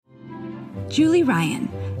Julie Ryan,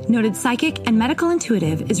 noted psychic and medical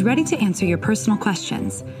intuitive, is ready to answer your personal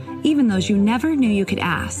questions, even those you never knew you could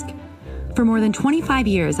ask. For more than 25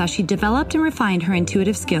 years, as she developed and refined her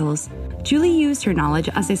intuitive skills, Julie used her knowledge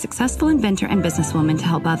as a successful inventor and businesswoman to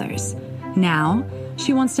help others. Now,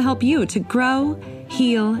 she wants to help you to grow,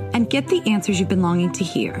 heal, and get the answers you've been longing to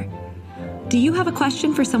hear. Do you have a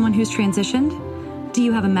question for someone who's transitioned? Do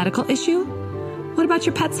you have a medical issue? What about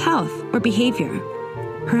your pet's health or behavior?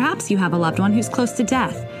 Perhaps you have a loved one who's close to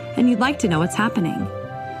death and you'd like to know what's happening.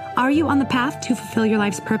 Are you on the path to fulfill your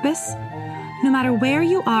life's purpose? No matter where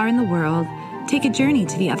you are in the world, take a journey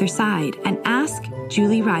to the other side and ask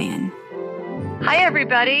Julie Ryan. Hi,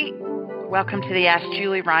 everybody. Welcome to the Ask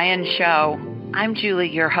Julie Ryan Show. I'm Julie,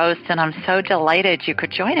 your host, and I'm so delighted you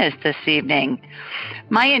could join us this evening.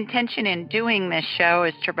 My intention in doing this show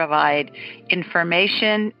is to provide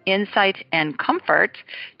information, insight, and comfort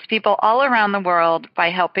to people all around the world by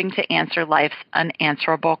helping to answer life's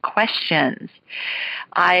unanswerable questions.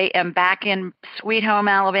 I am back in Sweet Home,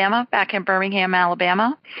 Alabama, back in Birmingham,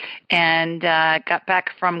 Alabama, and got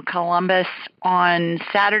back from Columbus on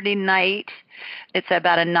Saturday night. It's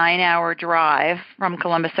about a 9-hour drive from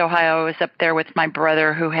Columbus, Ohio. I was up there with my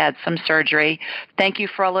brother who had some surgery. Thank you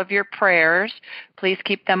for all of your prayers. Please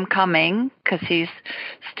keep them coming because he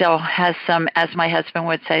still has some, as my husband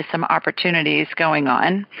would say, some opportunities going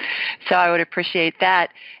on. So I would appreciate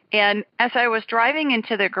that. And as I was driving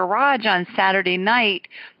into the garage on Saturday night,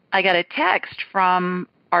 I got a text from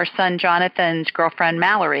our son Jonathan's girlfriend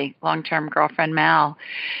Mallory, long-term girlfriend Mal.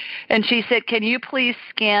 And she said, can you please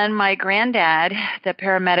scan my granddad? The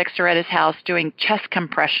paramedics are at his house doing chest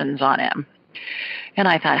compressions on him. And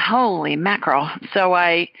I thought, holy mackerel. So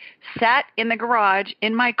I sat in the garage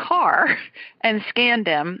in my car and scanned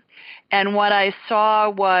him. And what I saw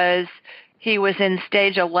was he was in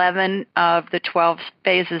stage 11 of the 12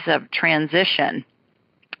 phases of transition.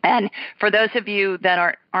 And for those of you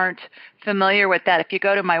that aren't familiar with that, if you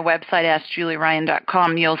go to my website,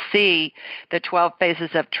 AskJulieRyan.com, you'll see the 12 phases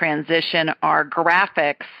of transition are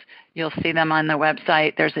graphics. You'll see them on the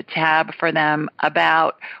website. There's a tab for them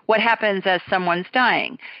about what happens as someone's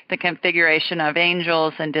dying, the configuration of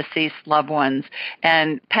angels and deceased loved ones,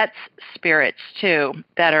 and pets' spirits, too,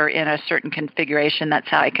 that are in a certain configuration. That's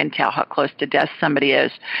how I can tell how close to death somebody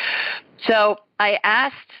is. So I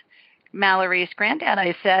asked Mallory's granddad,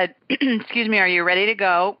 I said, excuse me, are you ready to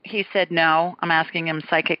go? He said, no. I'm asking him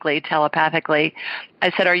psychically, telepathically.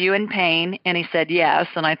 I said, are you in pain? And he said, yes.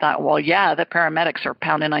 And I thought, well, yeah, the paramedics are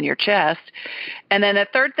pounding on your chest. And then the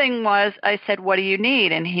third thing was, I said, what do you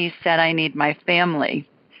need? And he said, I need my family.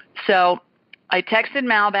 So I texted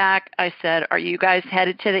Mal back. I said, are you guys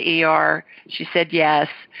headed to the ER? She said, yes.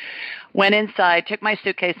 Went inside, took my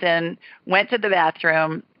suitcase in, went to the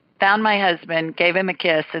bathroom, found my husband, gave him a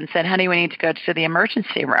kiss, and said, honey, we need to go to the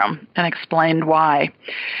emergency room, and explained why.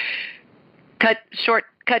 Cut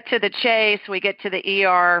to the chase. We get to the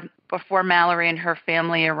ER before Mallory and her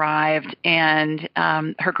family arrived, and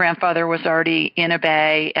her grandfather was already in a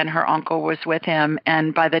bay, and her uncle was with him,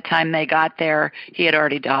 and by the time they got there, he had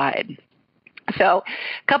already died. So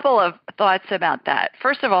a couple of thoughts about that.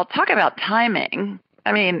 First of all, talk about timing.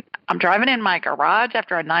 I mean, I'm driving in my garage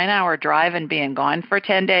after a 9-hour drive and being gone for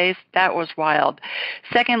 10 days. That was wild.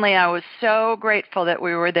 Secondly, I was so grateful that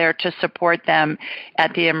we were there to support them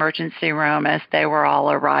at the emergency room as they were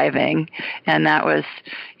all arriving. And that was,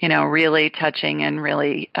 really touching and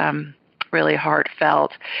really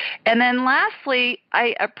heartfelt. And then lastly,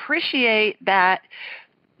 I appreciate that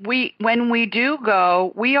when we do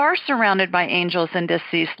go, we are surrounded by angels and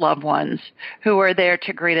deceased loved ones who are there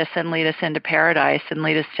to greet us and lead us into paradise and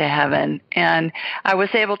lead us to heaven. And I was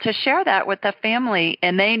able to share that with the family,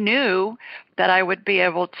 and they knew that I would be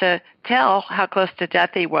able to tell how close to death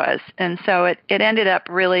he was. And so it ended up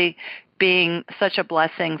really being such a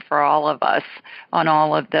blessing for all of us on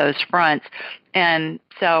all of those fronts. And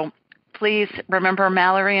so please remember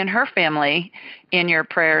Mallory and her family in your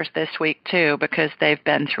prayers this week, too, because they've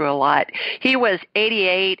been through a lot. He was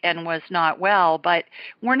 88 and was not well, but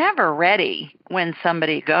we're never ready when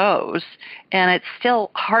somebody goes, and it's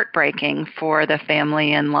still heartbreaking for the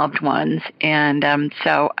family and loved ones, and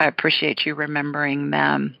so I appreciate you remembering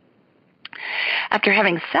them. After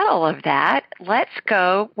having said all of that, let's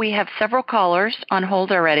go. We have several callers on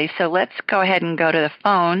hold already, so let's go ahead and go to the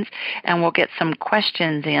phones, and we'll get some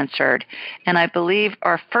questions answered. And I believe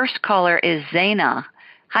our first caller is Zaina.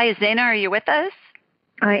 Hi, Zaina, are you with us?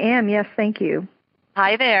 I am, yes, thank you.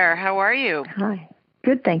 Hi there. How are you? Hi.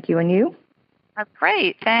 Good, thank you. And you?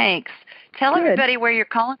 Great, thanks. Tell everybody where you're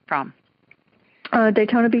calling from.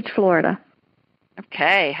 Daytona Beach, Florida.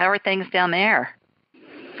 Okay. How are things down there?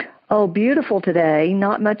 Oh, beautiful today.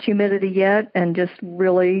 Not much humidity yet, and just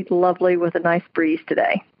really lovely with a nice breeze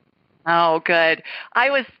today. Oh, good. I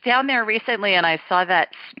was down there recently and I saw that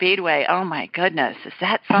Speedway. Oh, my goodness. Is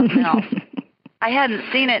that something else? I hadn't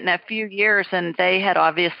seen it in a few years, and they had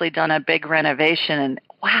obviously done a big renovation. And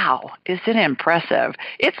wow, is it impressive?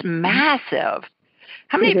 It's massive.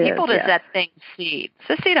 How many people does that thing seat?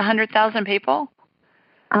 Does it seat 100,000 people?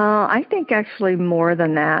 I think actually more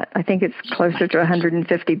than that. I think it's closer to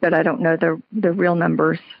 150, but I don't know the real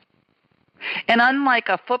numbers. And unlike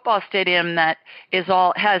a football stadium that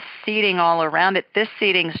has seating all around it, this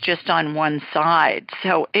seating's just on one side.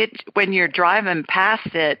 So when you're driving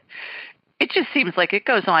past it, it just seems like it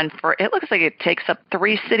goes on it looks like it takes up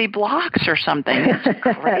 3 city blocks or something. It's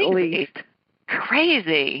crazy. At least.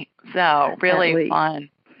 Crazy. So really fun.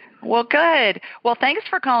 Well, good. Well, thanks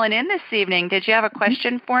for calling in this evening. Did you have a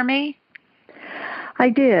question for me? I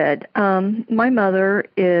did. My mother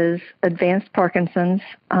is advanced Parkinson's.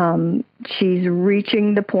 She's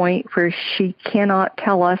reaching the point where she cannot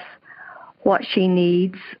tell us what she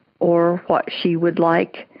needs or what she would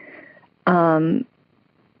like.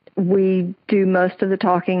 We do most of the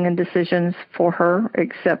talking and decisions for her,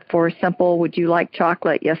 except for simple, would you like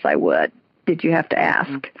chocolate? Yes, I would. Did you have to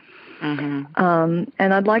ask? Mm-hmm.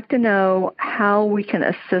 And I'd like to know how we can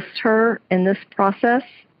assist her in this process.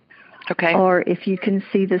 Okay. Or if you can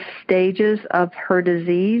see the stages of her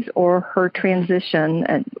disease or her transition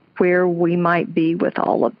and where we might be with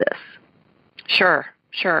all of this. Sure,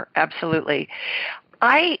 absolutely.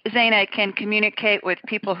 I, Zaina, can communicate with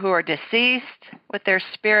people who are deceased, with their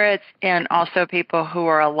spirits, and also people who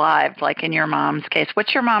are alive, like in your mom's case.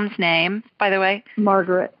 What's your mom's name, by the way?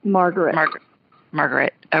 Margaret.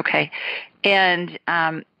 Okay. And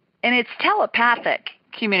it's telepathic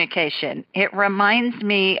communication. It reminds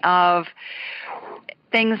me of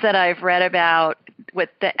things that I've read about with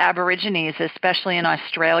the Aborigines, especially in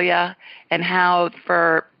Australia, and how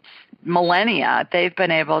for millennia they've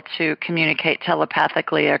been able to communicate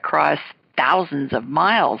telepathically across thousands of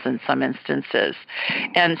miles in some instances.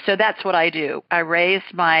 And so that's what I do. I raise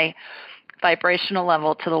my vibrational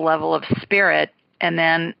level to the level of spirit, and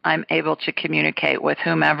then I'm able to communicate with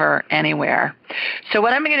whomever, anywhere. So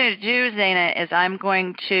what I'm going to do, Zaina, is I'm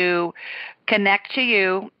going to connect to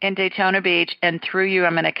you in Daytona Beach, and through you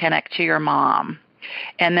I'm going to connect to your mom.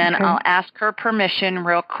 And then I'll ask her permission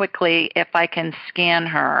real quickly if I can scan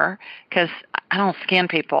her, because I don't scan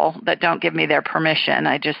people that don't give me their permission.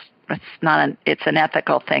 It's an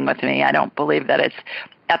ethical thing with me. I don't believe that it's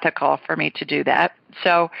ethical for me to do that.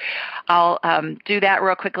 So I'll do that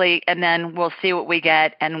real quickly, and then we'll see what we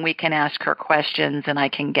get, and we can ask her questions, and I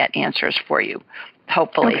can get answers for you,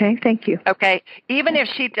 hopefully. Okay, thank you. Okay. Even if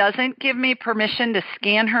she doesn't give me permission to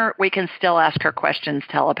scan her, we can still ask her questions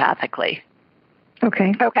telepathically.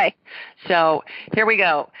 Okay. So here we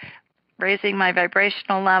go. Raising my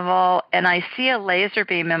vibrational level, and I see a laser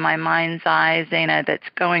beam in my mind's eye, Zaina, that's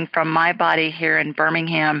going from my body here in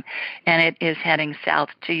Birmingham, and it is heading south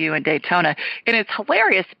to you in Daytona. And it's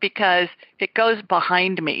hilarious because it goes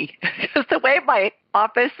behind me. Because the way my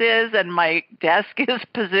office is and my desk is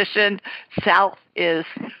positioned, south is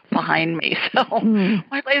behind me. So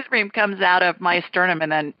my laser beam comes out of my sternum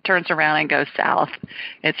and then turns around and goes south.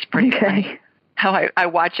 It's pretty funny how I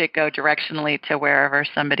watch it go directionally to wherever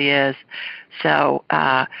somebody is. So,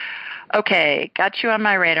 okay, got you on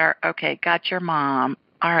my radar. Okay, got your mom.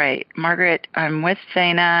 All right, Margaret, I'm with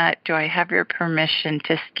Zaina. Do I have your permission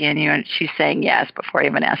to scan you? And she's saying yes before I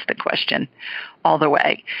even ask the question all the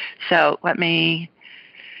way. So let me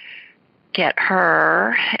get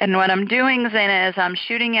her. And what I'm doing, Zaina, is I'm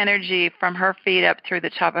shooting energy from her feet up through the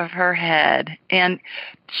top of her head. And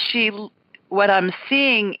what I'm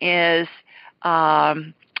seeing is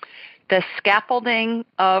the scaffolding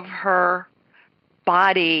of her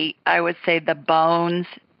body, I would say the bones,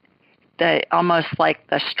 almost like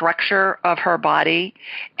the structure of her body,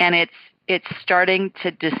 and it's starting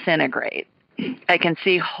to disintegrate. I can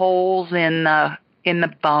see holes in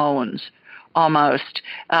the bones almost.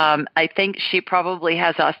 I think she probably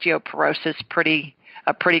has osteoporosis,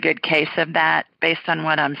 a pretty good case of that based on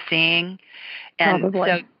what I'm seeing. And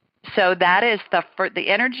probably. So that is the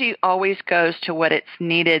energy always goes to what it's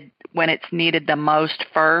needed when it's needed the most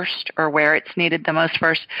first, or where it's needed the most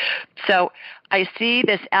first. So I see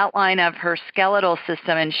this outline of her skeletal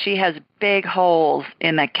system, and she has big holes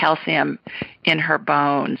in the calcium in her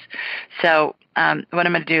bones. So what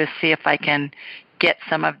I'm going to do is see if I can get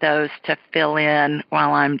some of those to fill in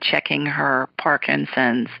while I'm checking her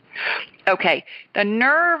Parkinson's. Okay, the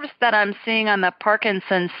nerves that I'm seeing on the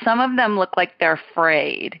Parkinson's, some of them look like they're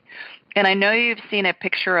frayed. And I know you've seen a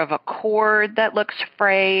picture of a cord that looks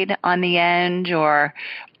frayed on the end, or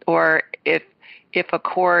if a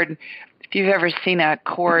cord, if you've ever seen a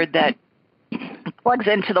cord that plugs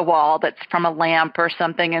into the wall that's from a lamp or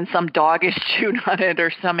something, and some dog is chewed on it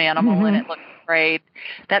or some animal and it looks frayed.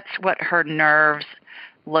 That's what her nerves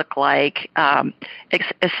look like,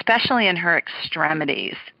 especially in her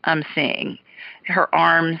extremities. I'm seeing her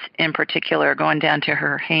arms in particular, going down to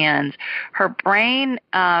her hands. Her brain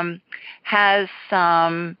has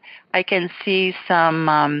some, I can see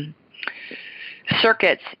some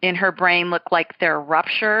circuits in her brain look like they're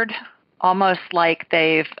ruptured, almost like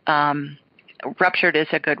they've, ruptured is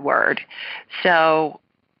a good word. So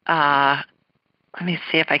let me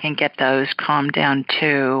see if I can get those calmed down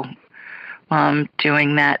too while I'm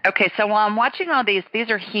doing that. Okay, so while I'm watching all these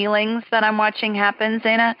are healings that I'm watching happen,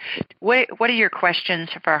 Zaina. What are your questions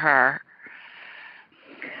for her?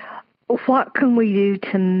 What can we do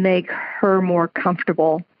to make her more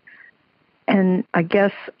comfortable? And I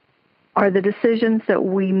guess, are the decisions that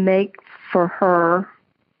we make for her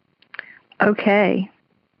okay?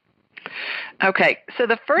 Okay, so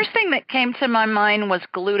the first thing that came to my mind was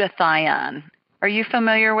glutathione. Are you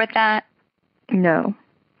familiar with that? No.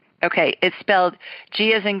 Okay, it's spelled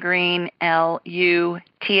G as in green, L-U,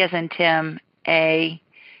 T as in Tim, A-T-H-I-O-N.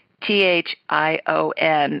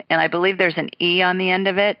 And I believe there's an E on the end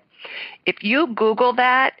of it. If you Google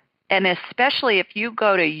that, and especially if you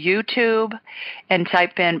go to YouTube and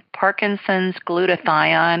type in Parkinson's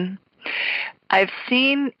glutathione, I've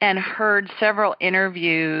seen and heard several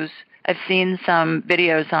interviews. I've seen some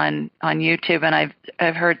videos on YouTube, and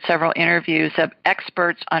I've heard several interviews of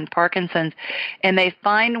experts on Parkinson's, and they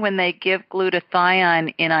find when they give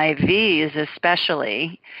glutathione in IVs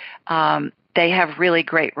especially, they have really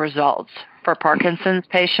great results for Parkinson's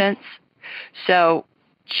patients. So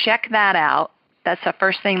check that out. That's the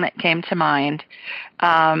first thing that came to mind.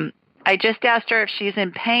 I just asked her if she's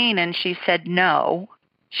in pain, and she said no.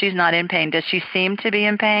 She's not in pain. Does she seem to be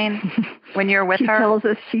in pain when you're with her? She tells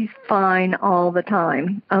us she's fine all the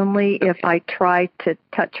time. Only if I try to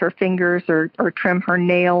touch her fingers or trim her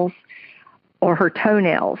nails or her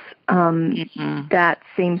toenails, that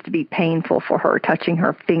seems to be painful for her, touching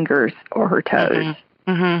her fingers or her toes.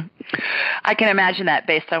 I can imagine that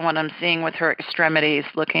based on what I'm seeing with her extremities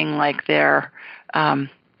looking like they're, kind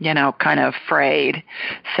of frayed.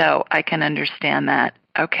 So I can understand that.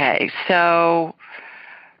 Okay, so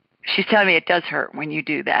she's telling me it does hurt when you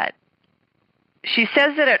do that. She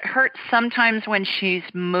says that it hurts sometimes when she's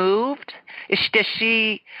moved. Does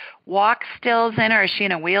she walk still, Zaina, or is she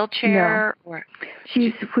in a wheelchair? No.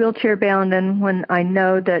 She's wheelchair bound, and when I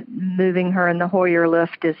know that moving her in the Hoyer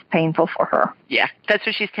lift is painful for her. Yeah, that's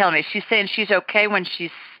what she's telling me. She's saying she's okay when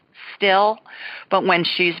she's still, but when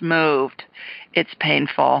she's moved, it's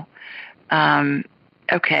painful.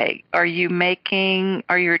 Okay, are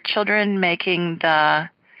your children making the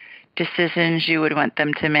decisions you would want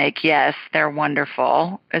them to make? Yes, they're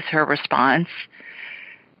wonderful, is her response.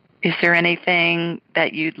 Is there anything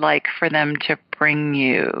that you'd like for them to bring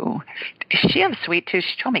you? Does she have a sweet tooth?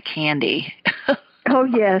 She told me candy. Oh,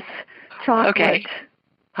 yes. Chocolate. Okay.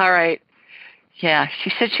 All right. Yeah,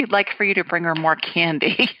 she said she'd like for you to bring her more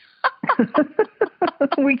candy.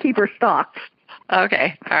 We keep her stocked.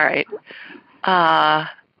 Okay. All right.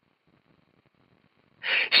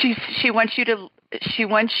 She wants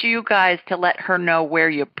you guys to let her know where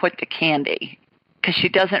you put the candy, because she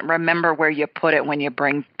doesn't remember where you put it when you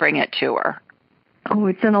bring it to her. Oh,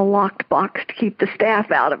 it's in a locked box to keep the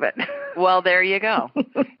staff out of it. Well, there you go.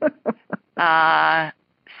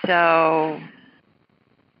 So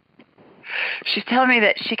she's telling me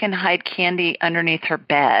that she can hide candy underneath her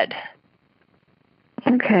bed.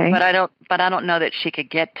 Okay. But I don't know that she could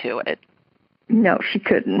get to it. No, she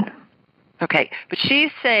couldn't. Okay, but she's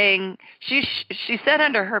saying she said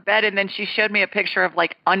under her bed, and then she showed me a picture of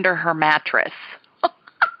like under her mattress.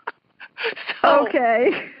 So,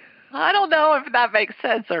 okay. I don't know if that makes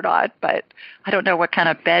sense or not, but I don't know what kind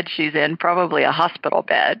of bed she's in. Probably a hospital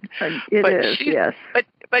bed. Yes.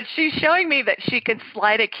 But she's showing me that she could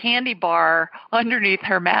slide a candy bar underneath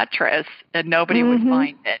her mattress, and nobody would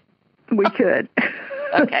find it. We could.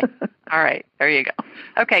 Okay. All right. There you go.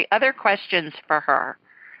 Okay. Other questions for her?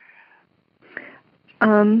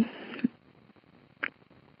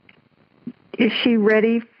 Is she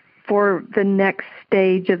ready for the next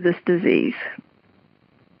stage of this disease?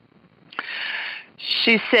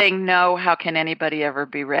 She's saying no. How can anybody ever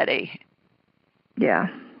be ready? Yeah.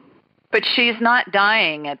 But she's not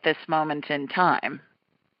dying at this moment in time.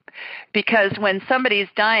 Because when somebody's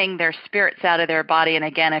dying, their spirit's out of their body. And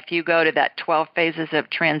again, if you go to that 12 phases of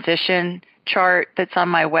transition chart that's on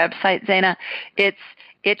my website, Zaina.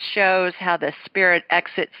 It shows how the spirit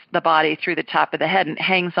exits the body through the top of the head and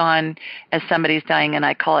hangs on as somebody's dying, and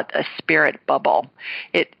I call it a spirit bubble.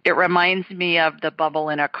 It reminds me of the bubble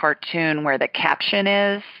in a cartoon where the caption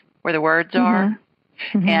is, where the words are.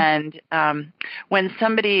 Mm-hmm. And when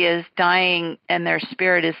somebody is dying and their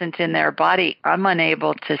spirit isn't in their body, I'm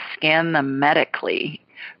unable to scan them medically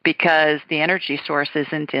because the energy source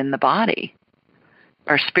isn't in the body.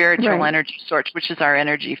 Our spiritual energy source, which is our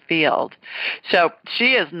energy field. So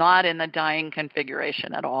she is not in the dying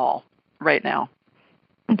configuration at all right now.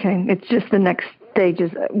 Okay. It's just the next stages.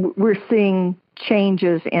 We're seeing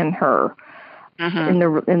changes in her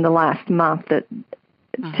in the last month that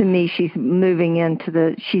to me she's moving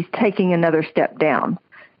into she's taking another step down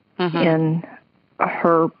in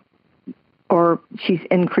her, or she's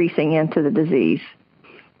increasing into the disease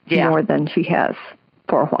more than she has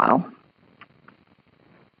for a while.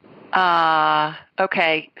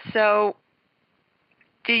 Okay. So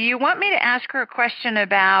do you want me to ask her a question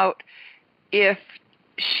about if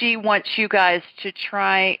she wants you guys to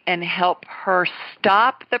try and help her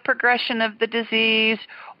stop the progression of the disease,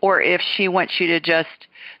 or if she wants you to just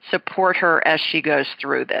support her as she goes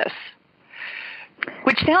through this?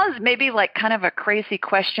 Which sounds maybe like kind of a crazy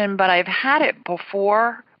question, but I've had it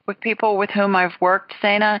before with people with whom I've worked,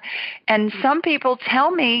 Zaina, and some people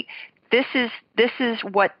tell me this is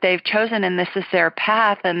what they've chosen and this is their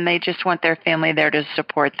path, and they just want their family there to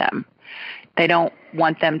support them. They don't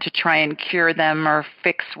want them to try and cure them or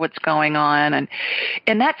fix what's going on,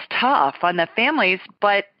 and that's tough on the families.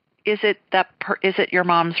 But is it your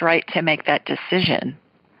mom's right to make that decision?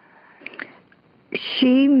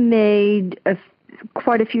 She made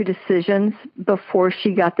quite a few decisions before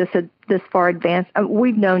she got this far advanced.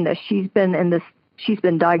 We've known this. She's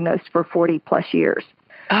been diagnosed for 40 plus years.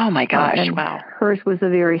 Oh my gosh! And wow. Hers was a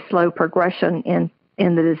very slow progression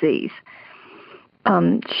in the disease.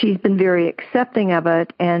 She's been very accepting of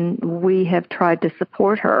it, and we have tried to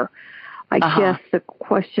support her. I guess the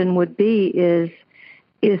question would be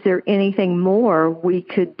is there anything more we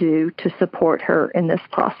could do to support her in this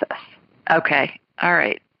process? Okay. All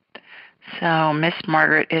right. So, Miss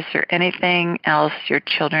Margaret, is there anything else your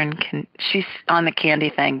children can... She's on the candy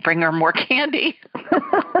thing. Bring her more candy.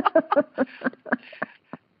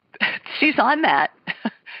 She's on that.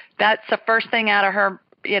 That's the first thing out of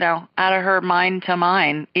her mind to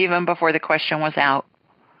mine, even before the question was out.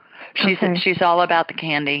 She's all about the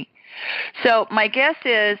candy. So my guess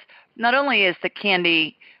is not only is the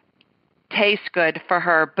candy taste good for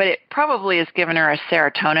her, but it probably has given her a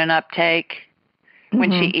serotonin uptake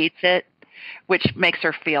when she eats it, which makes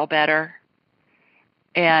her feel better.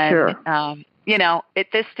 And,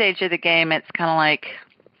 at this stage of the game, it's kind of like,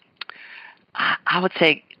 I would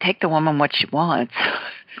say, take the woman what she wants.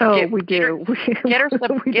 Oh, we do. Get her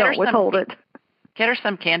some. We don't withhold it. Get her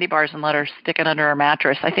some candy bars and let her stick it under her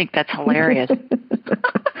mattress. I think that's hilarious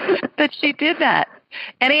that she did that.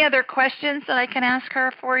 Any other questions that I can ask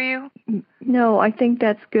her for you? No, I think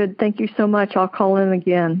that's good. Thank you so much. I'll call in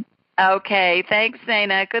again. Okay. Thanks,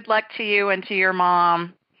 Zaina. Good luck to you and to your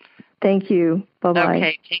mom. Thank you. Bye-bye.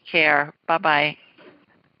 Okay. Take care. Bye-bye.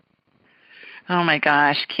 Oh, my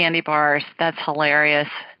gosh. Candy bars. That's hilarious.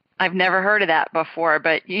 I've never heard of that before,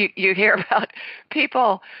 but you hear about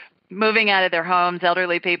people moving out of their homes,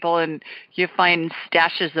 elderly people, and you find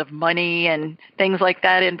stashes of money and things like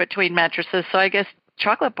that in between mattresses. So I guess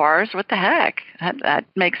chocolate bars, what the heck? That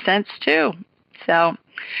makes sense, too. So,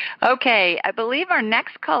 okay, I believe our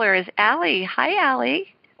next caller is Allie. Hi,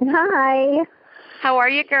 Allie. Hi. How are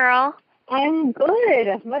you, girl? I'm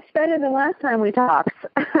good. Much better than last time we talked.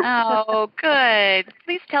 Oh, good.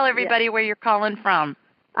 Please tell everybody where you're calling from.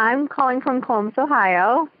 I'm calling from Columbus,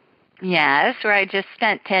 Ohio. Yes, where I just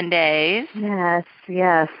spent 10 days.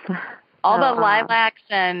 Yes. All the lilacs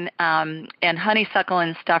and honeysuckle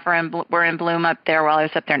and stuff were in bloom up there while I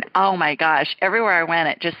was up there. And oh, my gosh, everywhere I went,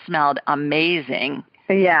 it just smelled amazing.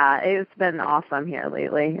 Yeah, it's been awesome here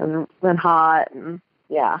lately. It's been hot and,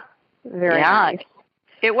 very nice.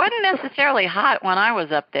 It wasn't necessarily hot when I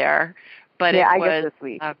was up there, but it I was. guess this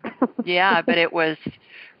week. But it was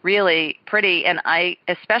really pretty, and I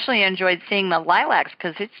especially enjoyed seeing the lilacs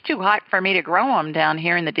because it's too hot for me to grow them down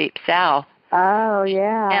here in the deep south. Oh,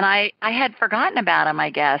 yeah. And I had forgotten about them, I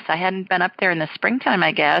guess. I hadn't been up there in the springtime,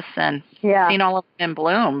 I guess, and seen all of them in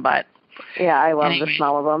bloom, but... Yeah, I love the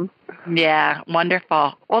smell of them. Yeah,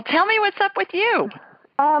 wonderful. Well, tell me what's up with you.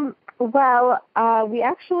 We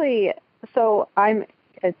actually... So I'm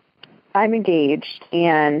engaged,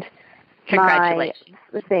 and... Congratulations.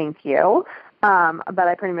 Thank you. But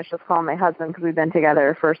I pretty much just call him my husband because we've been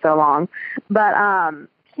together for so long. But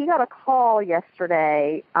he got a call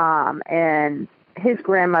yesterday, and his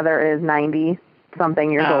grandmother is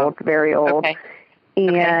 90-something years old, very old. Okay.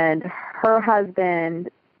 And her husband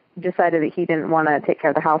decided that he didn't want to take care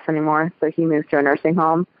of the house anymore, so he moved to a nursing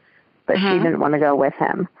home, but she didn't want to go with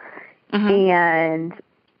him. And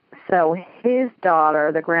so his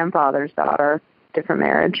daughter, the grandfather's daughter, different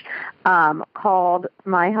marriage, called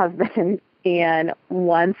my husband and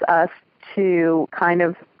wants us to kind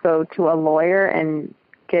of go to a lawyer and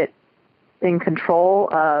get in control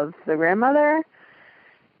of the grandmother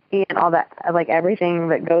and all that, like everything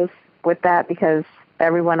that goes with that, because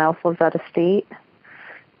everyone else lives out of state.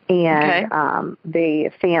 And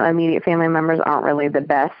the immediate family members aren't really the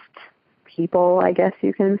best people, I guess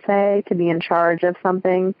you can say, to be in charge of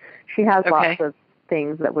something. She has lots of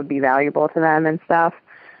things that would be valuable to them and stuff.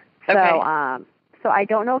 So, so I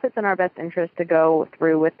don't know if it's in our best interest to go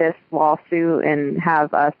through with this lawsuit and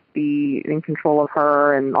have us be in control of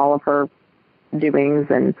her and all of her doings,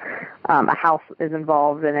 and a house is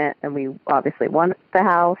involved in it, and we obviously want the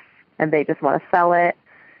house, and they just want to sell it.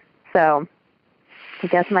 So I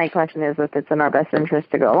guess my question is if it's in our best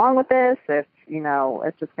interest to go along with this, if,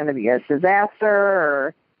 it's just going to be a disaster,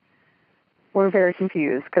 or we're very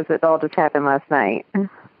confused because it all just happened last night.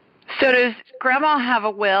 So does Grandma have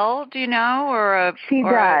a will, do you know? She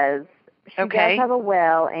does. She does have a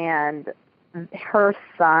will, and her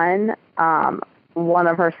son, one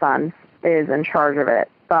of her sons, is in charge of it,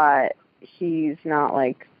 but he's not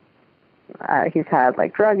he's had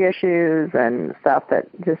drug issues and stuff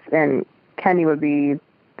and Kenny would be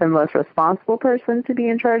the most responsible person to be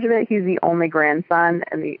in charge of it. He's the only grandson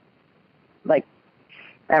and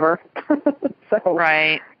ever. So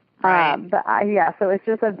right. But so it's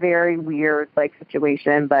just a very weird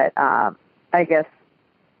situation. But I guess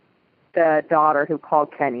the daughter who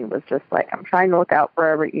called Kenny was just I'm trying to look out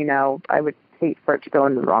for I would hate for it to go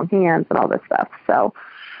into the wrong hands and all this stuff. So,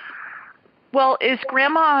 well, is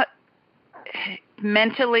Grandma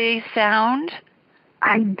mentally sound?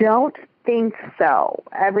 I don't think so.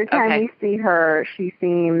 Every time we see her, she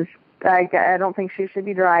seems like I don't think she should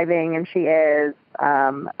be driving, and she is.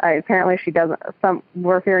 Apparently, she doesn't.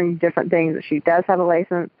 We're hearing different things. That she does have a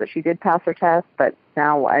license, that she did pass her test, but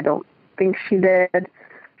now I don't think she did.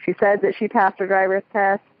 She said that she passed her driver's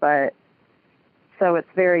test, but so it's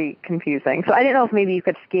very confusing. So I didn't know if maybe you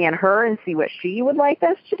could scan her and see what she would like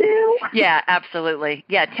us to do. Yeah, absolutely.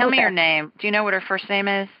 Yeah, tell me your name. Do you know what her first name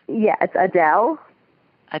is? Yeah, it's Adele.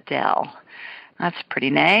 Adele. That's a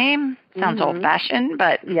pretty name. Sounds old-fashioned,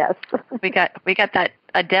 but yes, we got that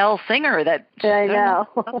Adele singer that I know.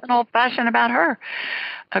 Nothing old-fashioned about her.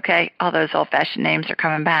 Okay, all those old-fashioned names are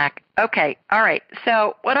coming back. Okay, all right.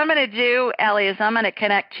 So what I'm going to do, Allie, is I'm going to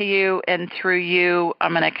connect to you, and through you,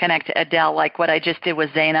 I'm going to connect to Adele, like what I just did with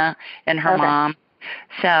Zaina and her mom.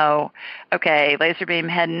 So, okay, laser beam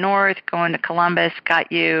heading north, going to Columbus.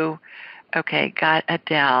 Got you. Okay, got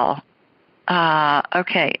Adele.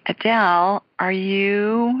 Okay, Adele, are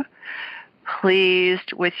you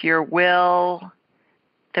pleased with your will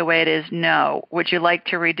the way it is? No. Would you like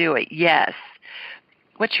to redo it? Yes.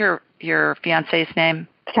 What's your fiance's name?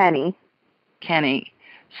 Kenny. Kenny.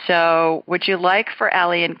 So would you like for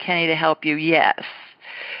Allie and Kenny to help you? Yes.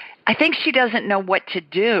 I think she doesn't know what to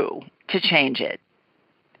do to change it.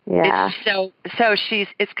 Yeah.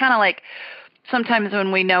 It's kind of like sometimes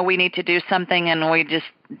when we know we need to do something and we just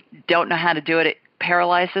don't know how to do it, it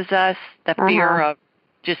paralyzes us. The fear of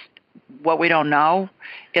just what we don't know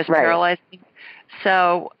is paralyzing.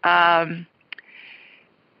 So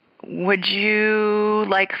would you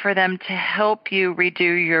like for them to help you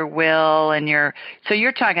redo your will and so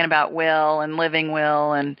you're talking about will and living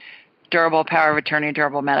will and durable power of attorney,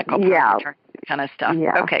 durable medical power of attorney kind of stuff.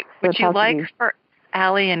 Yeah. Okay. Would you like for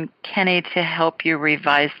Allie and Kenny to help you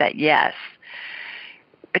revise that? Yes.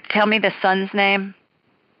 Tell me the son's name.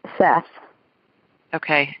 Seth.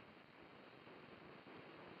 Okay.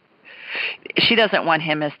 She doesn't want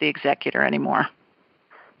him as the executor anymore.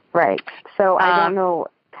 Right. So I don't know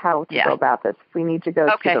how to go about this. If we need to go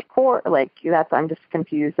to the court, I'm just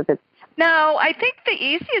confused if it's... No, I think the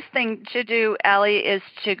easiest thing to do, Allie, is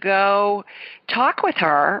to go talk with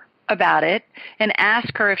her about it and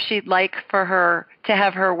ask her if she'd like for her to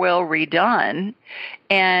have her will redone,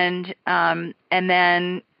 and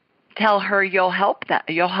then tell her you'll help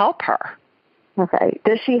her. Okay.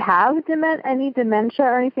 Does she have any dementia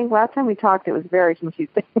or anything? Last time we talked, it was very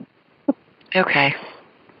confusing. Okay.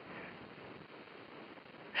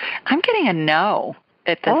 I'm getting a no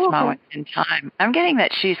at this moment in time. I'm getting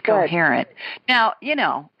that she's coherent. Now,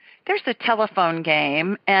 there's the telephone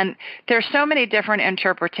game, and there's so many different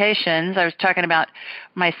interpretations. I was talking about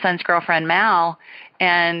my son's girlfriend, Mal,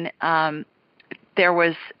 and there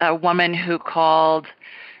was a woman who called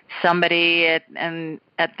somebody at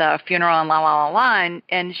the funeral and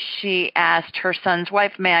and she asked her son's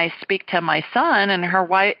wife, "May I speak to my son?" And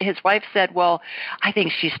his wife said, "Well, I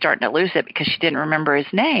think she's starting to lose it because she didn't remember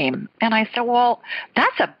his name." And I said, "Well,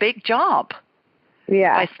 that's a big job."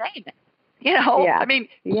 Yeah. By saying it. Yeah. I mean,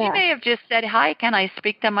 she may have just said, "Hi, can I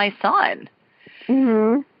speak to my son?"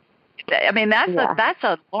 Mhm. I mean, that's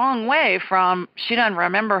a long way from she doesn't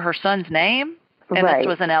remember her son's name. And Right. This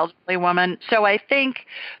was an elderly woman. So I think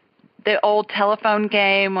the old telephone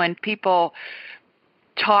game when people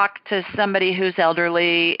talk to somebody who's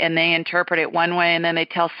elderly and they interpret it one way and then they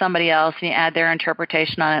tell somebody else and you add their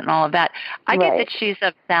interpretation on it and all of that. I get that she's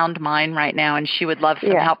of sound mind right now and she would love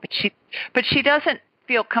some help, but she doesn't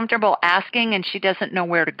feel comfortable asking and she doesn't know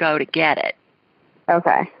where to go to get it.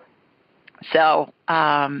 Okay. So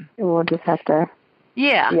we'll just have to.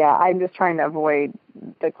 Yeah. I'm just trying to avoid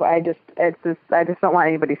I just don't want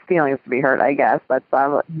anybody's feelings to be hurt. I guess that's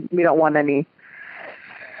we don't want any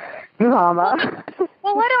drama.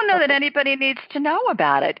 Well, I don't know that anybody needs to know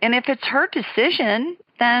about it, and if it's her decision,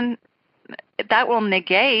 then that will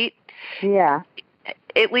negate. Yeah.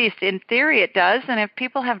 At least in theory, it does. And if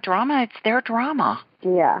people have drama, it's their drama.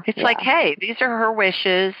 Yeah. It's like, hey, these are her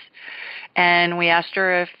wishes, and we asked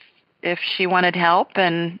her if she wanted help,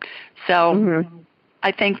 and so. Mm-hmm.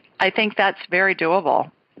 I think that's very doable.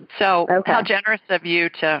 So how generous of you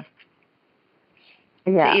to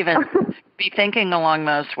even be thinking along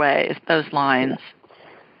those lines.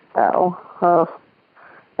 Oh,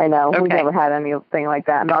 I know. Okay. We've never had anything like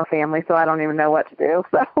that in our family, so I don't even know what to do.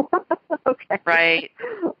 So, okay. Right.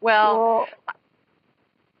 Well,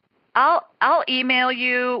 I'll email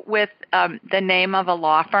you with the name of a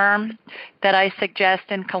law firm that I suggest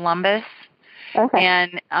in Columbus. Okay.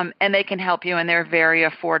 And they can help you, and they're very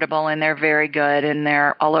affordable, and they're very good, and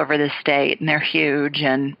they're all over the state, and they're huge,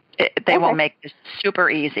 and they will make this super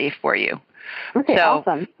easy for you. Okay, so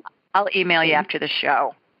awesome. I'll email you after the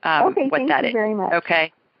show. Okay, thank you very much.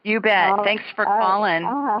 Okay, you bet. Thanks for calling.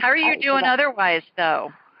 How are you doing otherwise,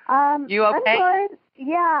 though? You okay? I'm good.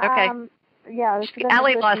 Yeah. Okay.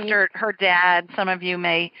 Allie lost her dad. Some of you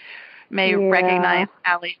may recognize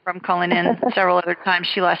Allie from calling in several other times.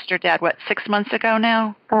 She lost her dad, 6 months ago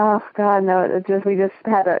now? Oh, God, no. We just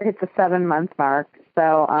had hit the 7-month mark,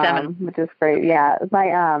 so 7. Which is great. Yeah.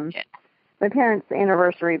 My parents'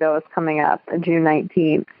 anniversary, though, is coming up June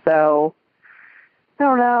 19th, so I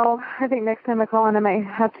don't know. I think next time I call in, I might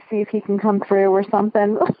have to see if he can come through or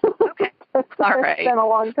something. Okay. All right. It's been a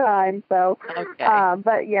long time, so. Okay.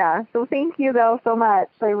 But, yeah. So thank you, though, so much.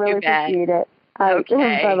 I really appreciate it.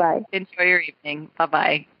 Okay. Bye-bye. Enjoy your evening.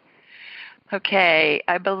 Bye-bye. Okay.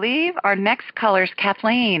 I believe our next caller is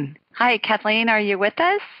Kathleen. Hi, Kathleen. Are you with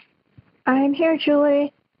us? I'm here,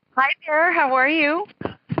 Julie. Hi there. How are you?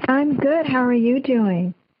 I'm good. How are you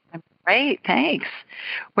doing? I'm great. Thanks.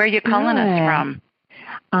 Where are you calling us from?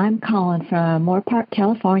 I'm calling from Moore Park,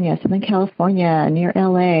 California, Southern California, near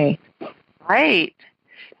L.A. Right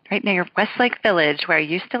near Westlake Village, where I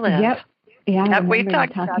used to live. Yep. Yeah, I we remember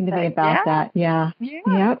talked you talking about to me about that. Yeah.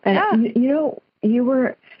 Yep. And you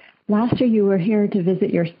were last year. You were here to visit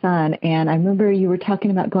your son, and I remember you were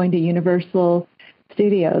talking about going to Universal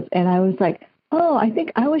Studios, and I was like, "Oh, I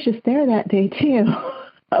think I was just there that day too."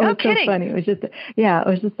 It was kidding. So funny. It was just, it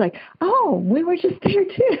was just like, "Oh, we were just there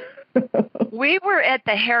too." We were at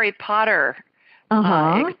the Harry Potter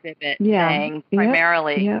exhibit thing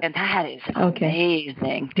primarily, and that is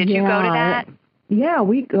amazing. Did you go to that? Yeah,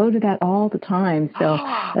 we go to that all the time. So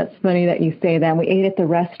that's funny that you say that. We ate at the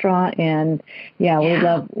restaurant, and we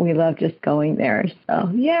love just going there. So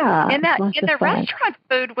and the restaurant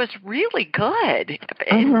food was really good.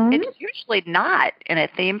 It's usually not in a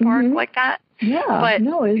theme park like that. Yeah, but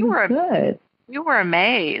no, it was good. You were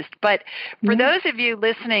amazed. But for those of you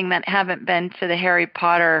listening that haven't been to the Harry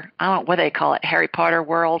Potter, I don't know what they call it, Harry Potter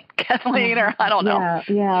World, Kathleen, or I don't know.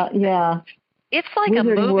 Yeah. It's like Wizarding a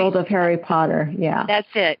movie World of Harry Potter, yeah. That's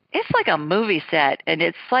it. It's like a movie set, and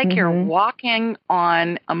it's like you're walking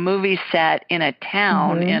on a movie set in a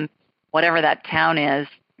town, in whatever that town is.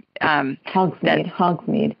 Hogsmeade,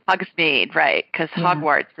 right, because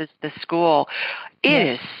Hogwarts is the school. It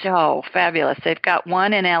is so fabulous. They've got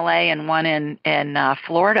one in L.A. and one in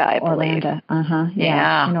Florida, I believe. Orlando,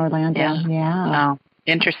 in Orlando, Oh,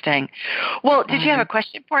 interesting. Well, did you have a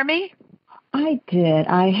question for me? I did.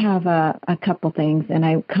 I have a couple things, and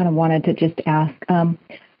I kind of wanted to just ask.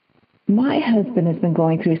 My husband has been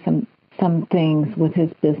going through some things with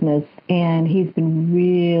his business, and he's been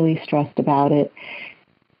really stressed about it.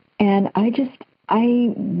 And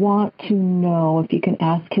I want to know if you can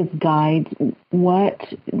ask his guides what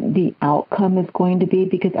the outcome is going to be,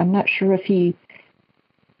 because I'm not sure if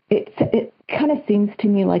it kind of seems to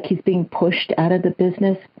me like he's being pushed out of the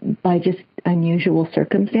business by just unusual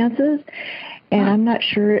circumstances. And I'm not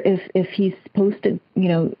sure if he's supposed to,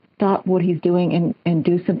 stop what he's doing and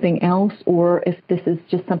do something else, or if this is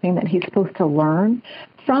just something that he's supposed to learn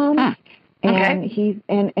from. And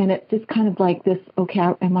and it's just kind of like this, okay,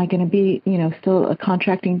 am I going to be, still a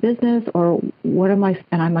contracting business, or what am I?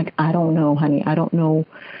 And I'm like, I don't know, honey. I don't know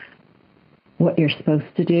what you're supposed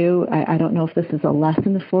to do. I don't know if this is a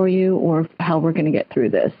lesson for you or how we're going to get through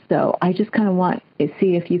this. So I just kind of want to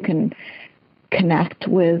see if you can connect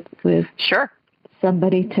with Sure.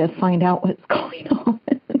 somebody to find out what's going on.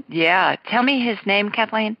 Yeah. Tell me his name,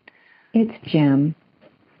 Kathleen. It's Jim.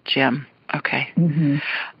 Jim. Okay. Mm-hmm.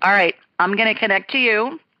 All right. I'm going to connect to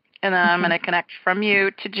you, and then I'm going to connect from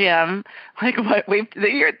you to Jim. Like what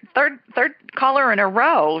you're third caller in a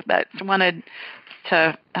row that's wanted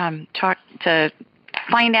to talk to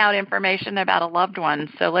find out information about a loved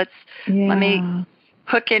one. So let me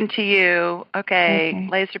hook into you. Okay.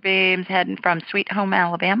 Laser beams heading from Sweet Home,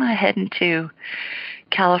 Alabama, heading to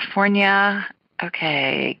California.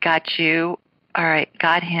 Okay, got you. All right,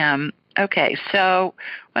 got him. Okay, so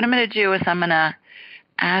what I'm going to do is I'm going to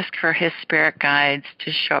ask for his spirit guides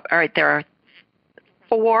to show up. All right, there are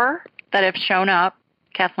 4 that have shown up,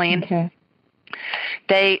 Kathleen. Okay.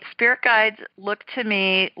 Spirit guides look to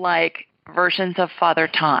me like versions of Father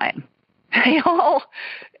Time.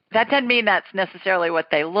 That doesn't mean that's necessarily what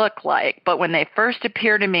they look like, but when they first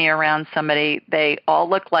appear to me around somebody, they all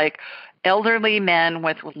look like elderly men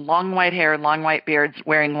with long white hair, long white beards,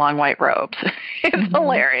 wearing long white robes. It's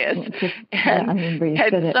hilarious. I remember you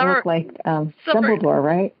said it looked like Dumbledore,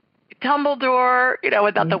 right? Dumbledore,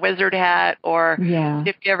 without the wizard hat, or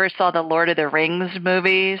if you ever saw the Lord of the Rings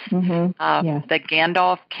movies, the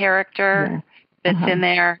Gandalf character that's in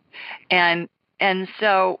there. And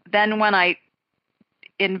so then when I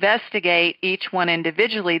investigate each one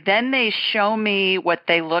individually, then they show me what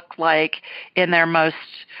they look like in their most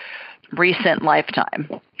recent lifetime.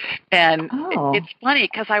 And it's funny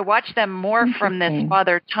because I watch them more from this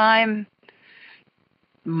Father Time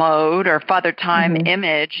mode or Father Time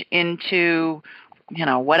image into,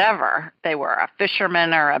 whatever they were, a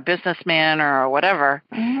fisherman or a businessman or whatever.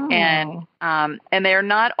 And they're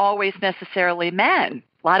not always necessarily men.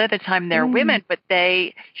 A lot of the time they're women, but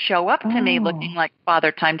they show up to me looking like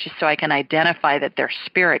Father Time just so I can identify that they're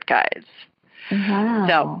spirit guides. Wow.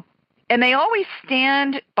 So, and they always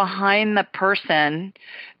stand behind the person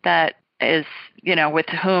that is, with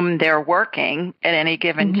whom they're working at any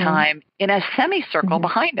given time in a semicircle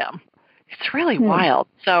behind them. It's really wild.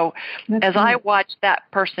 So as I watch that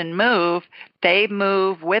person move, they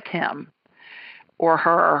move with him or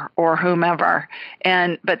her or whomever,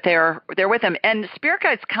 but they're with him. And spirit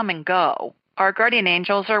guides come and go. Our guardian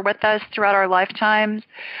angels are with us throughout our lifetimes,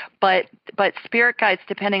 but spirit guides,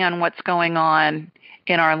 depending on what's going on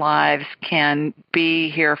in our lives, can be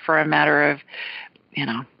here for a matter of,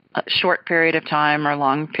 a short period of time or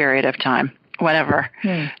long period of time, whatever.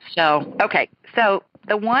 So, okay. So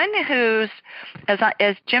the one who's,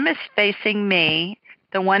 as Jim is facing me,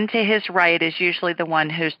 the one to his right is usually the one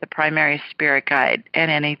who's the primary spirit guide at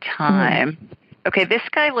any time. Okay, this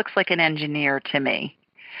guy looks like an engineer to me.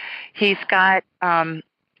 He's got,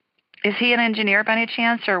 is he an engineer by any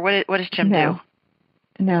chance, or what does Jim do?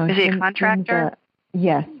 No. Is he a contractor?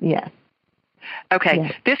 Yes. Okay.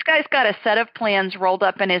 Yes. This guy's got a set of plans rolled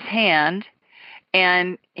up in his hand,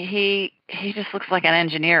 and he just looks like an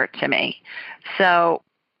engineer to me. So,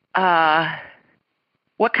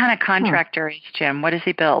 what kind of contractor is Jim? What does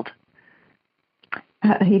he build?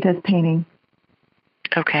 He does painting.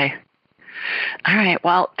 Okay. All right.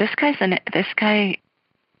 Well, this guy,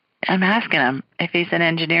 I'm asking him if he's an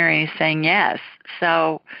engineer, and he's saying yes.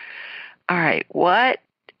 So, all right. What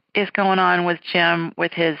is going on with Jim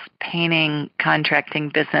with his painting contracting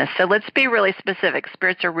business? So let's be really specific.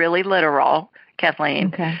 Spirits are really literal, Kathleen.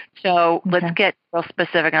 Okay. So let's get real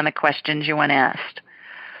specific on the questions you want asked.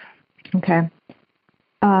 Okay.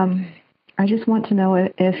 I just want to know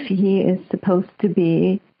if he is supposed to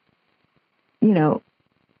be,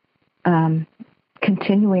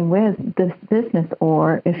 continuing with this business,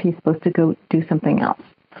 or if he's supposed to go do something else.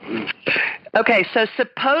 Okay, so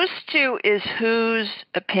supposed to is whose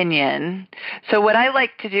opinion. So what I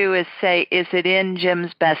like to do is say, is it in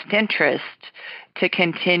Jim's best interest to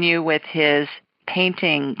continue with his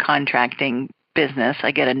painting contracting business?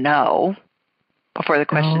 I get a no before the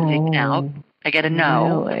question's even out. I get a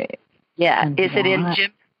no. Really? Yeah. And is it in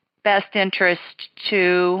Jim's best interest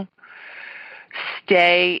to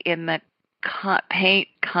stay in the paint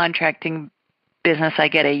contracting business, I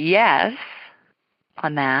get a yes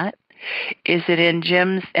on that. Is it in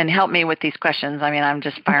Jim's, and help me with these questions, I mean, I'm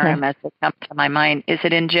just firing them as they come to my mind. Is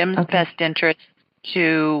it in Jim's best interest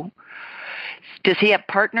does he have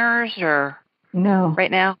partners or? No. Right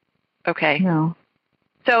now? Okay. No.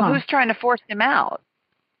 So who's trying to force him out?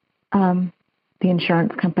 The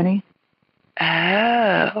insurance company.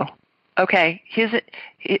 Oh, okay.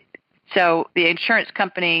 So the insurance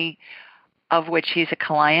company of which he's a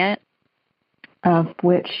client? Of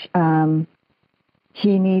which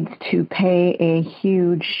he needs to pay a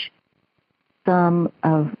huge sum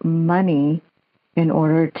of money in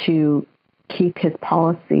order to keep his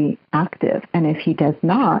policy active. And if he does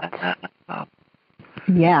not,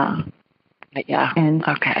 Yeah. And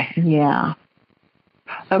okay. Yeah.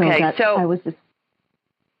 Okay. So I was just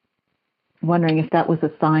wondering if that was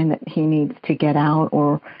a sign that he needs to get out,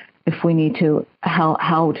 or if we need to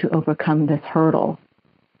how to overcome this hurdle.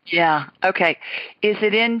 Yeah. Okay. Is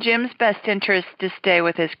it in Jim's best interest to stay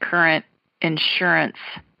with his current insurance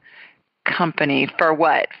company for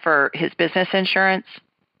what? For his business insurance?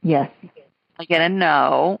 Yes. I get a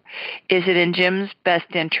no. Is it in Jim's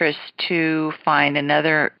best interest to find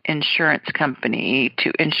another insurance company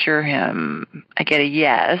to insure him? I get a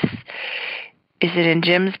yes. Is it in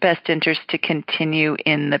Jim's best interest to continue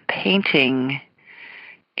in the painting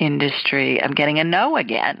industry? I'm getting a no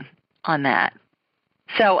again on that.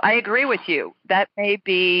 So I agree with you. That may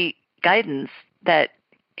be guidance that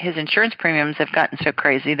his insurance premiums have gotten so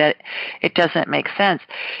crazy that it doesn't make sense.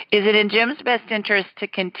 Is it in Jim's best interest to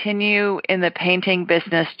continue in the painting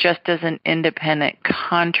business just as an independent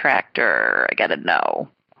contractor? I got to know.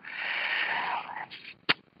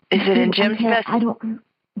 Is it in Jim's best?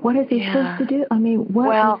 What is he supposed to do? I mean,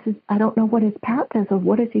 I don't know what his path is, or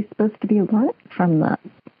what is he supposed to be learning from that?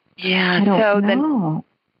 Yeah, I don't know.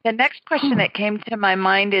 The next question that came to my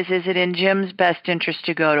mind is it in Jim's best interest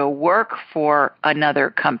to go to work for another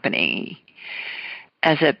company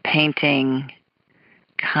as a painting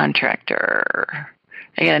contractor?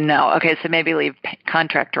 I got to know. Okay, so maybe leave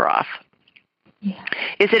contractor off. Yeah.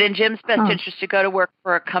 Is it in Jim's best interest to go to work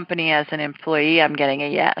for a company as an employee? I'm getting a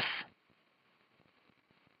yes.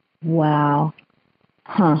 Wow.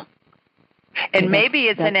 Huh. And maybe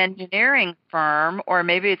it's an engineering firm, or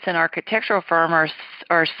maybe it's an architectural firm,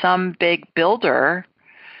 or some big builder.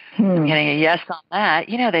 I'm getting a yes on that.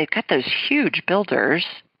 You know, they've got those huge builders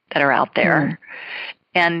that are out there.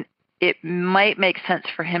 And it might make sense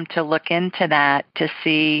for him to look into that to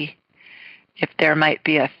see if there might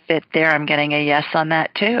be a fit there. I'm getting a yes on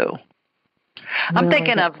that, too. I'm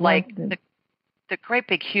thinking of, like, the great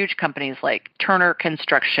big huge companies like Turner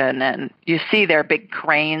Construction, and you see their big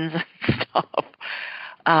cranes and stuff.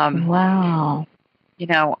 Wow. You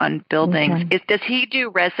know, on buildings. Okay. Does he do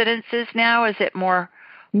residences now? Is it more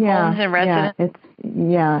homes and residences?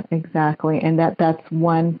 Yeah, exactly. And that's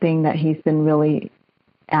one thing that he's been really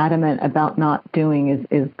adamant about not doing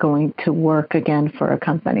is going to work again for a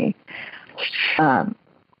company as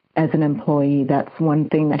an employee. That's one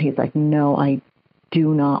thing that he's like, no, I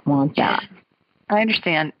do not want that. I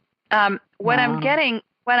understand. What I'm getting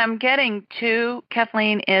to,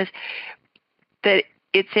 Kathleen, is that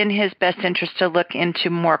it's in his best interest to look into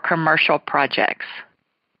more commercial projects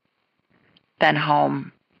than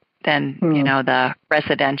the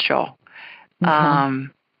residential.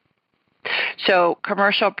 So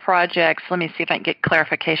commercial projects, let me see if I can get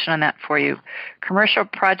clarification on that for you. Commercial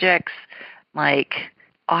projects like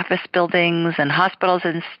office buildings and hospitals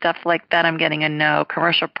and stuff like that, I'm getting a no.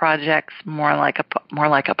 Commercial projects, more like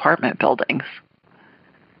apartment buildings.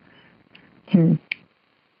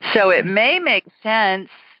 So it may make sense.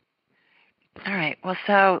 All right. Well,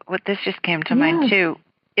 so what this just came to mind too.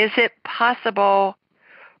 Is it possible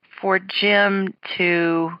for Jim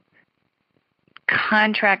to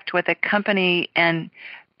contract with a company and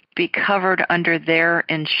be covered under their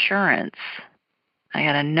insurance? I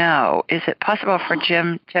got to know. Is it possible for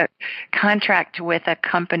Jim to contract with a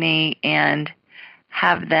company and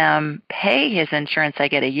have them pay his insurance? I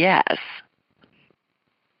get a yes.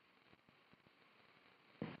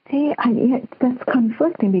 See, that's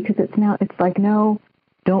conflicting because it's like, no,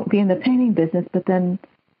 don't be in the painting business, but then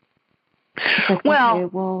it's like,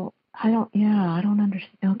 I don't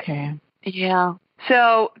understand. Okay. Yeah.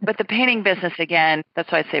 So, but the painting business, again, that's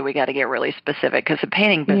why I say we got to get really specific, because the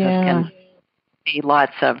painting business can be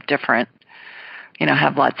lots of different,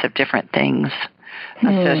 have lots of different things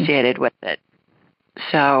associated with it.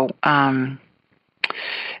 So, all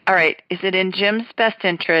right. Is it in Jim's best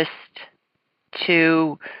interest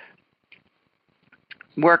to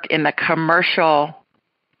work in the commercial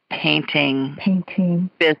painting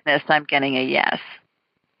business, I'm getting a yes.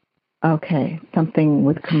 Okay, something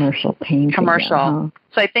with commercial painting. Commercial. Huh?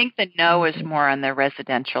 So I think the no is more on the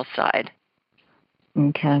residential side.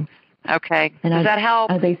 Okay. Okay. Does that help?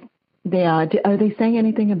 Are they saying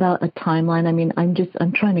anything about a timeline? I mean, I'm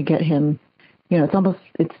trying to get him,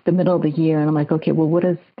 it's the middle of the year, and I'm like, okay, well, what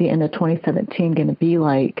is the end of 2017 going to be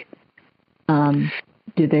like?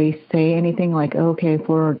 Do they say anything like, okay,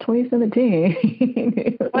 for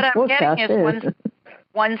 2017? What I'm getting is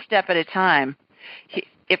one step at a time.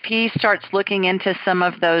 If he starts looking into some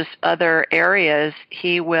of those other areas,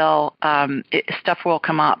 he will stuff will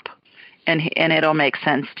come up, and it'll make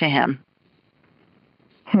sense to him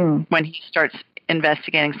when he starts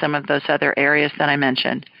investigating some of those other areas that I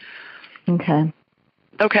mentioned. Okay.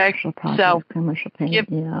 Okay. So commercial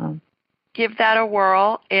painting. Give that a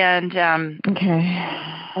whirl, and okay.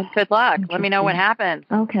 And good luck. Let me know what happens.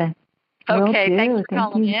 Okay. Okay. Thanks for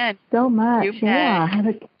calling in so much. Yeah. Have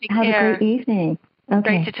a great evening. Okay.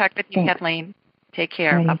 Great to talk with you, Thanks. Kathleen. Take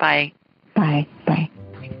care. Bye. Bye-bye. Bye. Bye.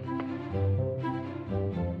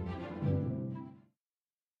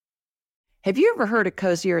 Have you ever heard of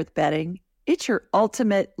Cozy Earth bedding? It's your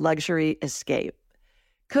ultimate luxury escape.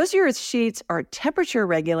 Cozy Earth sheets are temperature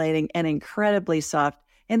regulating and incredibly soft,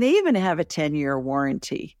 and they even have a 10-year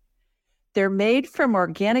warranty. They're made from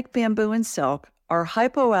organic bamboo and silk, are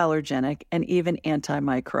hypoallergenic, and even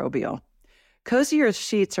antimicrobial. Cozy Earth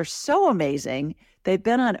sheets are so amazing, they've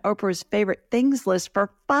been on Oprah's favorite things list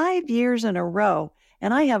for 5 years in a row,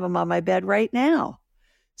 and I have them on my bed right now.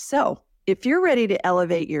 So, if you're ready to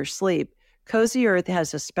elevate your sleep, Cozy Earth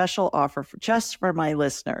has a special offer just for my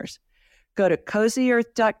listeners. Go to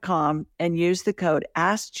CozyEarth.com and use the code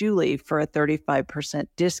AskJulie for a 35%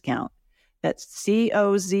 discount. That's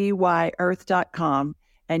COZY Earth.com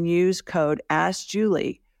and use code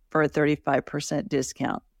AskJulie for a 35%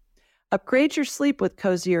 discount. Upgrade your sleep with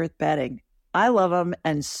Cozy Earth bedding. I love them,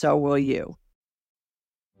 and so will you.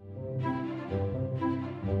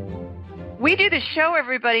 We do the show,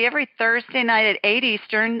 everybody, every Thursday night at 8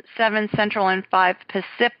 Eastern, 7 Central, and 5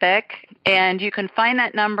 Pacific. And you can find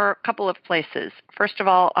that number a couple of places. First of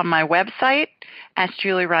all, on my website,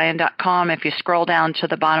 AskJulieRyan.com. If you scroll down to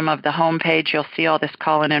the bottom of the homepage, you'll see all this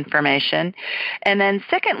call-in information. And then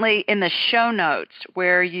secondly, in the show notes,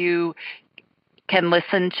 where you can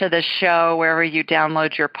listen to the show wherever you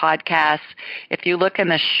download your podcasts. If you look in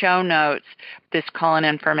the show notes, this call-in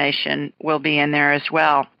information will be in there as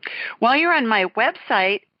well. While you're on my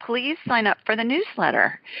website, please sign up for the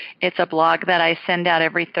newsletter. It's a blog that I send out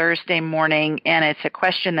every Thursday morning, and it's a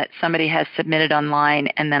question that somebody has submitted online,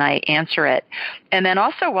 and then I answer it. And then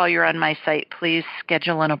also while you're on my site, please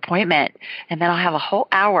schedule an appointment, and then I'll have a whole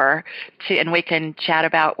hour and we can chat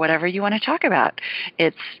about whatever you want to talk about.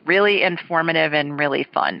 It's really informative and really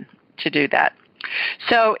fun to do that.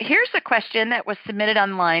 So here's a question that was submitted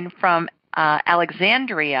online from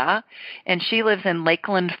Alexandria, and she lives in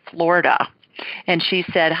Lakeland, Florida. And she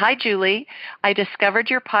said, "Hi, Julie. I discovered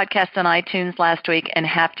your podcast on iTunes last week and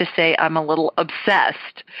have to say I'm a little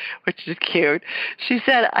obsessed," which is cute. She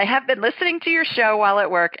said, "I have been listening to your show while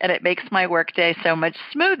at work, and it makes my workday so much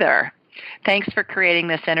smoother. Thanks for creating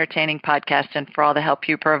this entertaining podcast and for all the help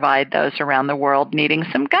you provide those around the world needing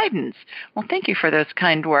some guidance." Well, thank you for those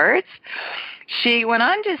kind words. She went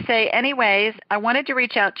on to say, "Anyways, I wanted to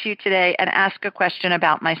reach out to you today and ask a question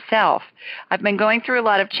about myself. I've been going through a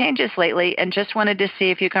lot of changes lately and just wanted to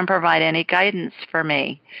see if you can provide any guidance for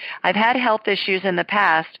me. I've had health issues in the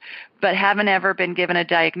past, but haven't ever been given a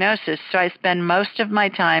diagnosis, so I spend most of my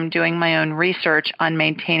time doing my own research on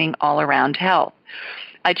maintaining all-around health.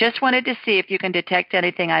 I just wanted to see if you can detect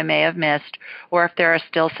anything I may have missed or if there are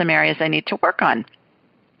still some areas I need to work on.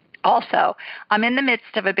 Also, I'm in the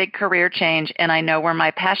midst of a big career change, and I know where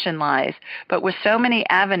my passion lies, but with so many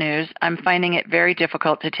avenues, I'm finding it very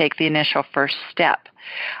difficult to take the initial first step.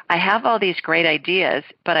 I have all these great ideas,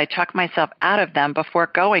 but I talk myself out of them before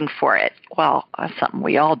going for it." Well, that's something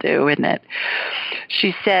we all do, isn't it?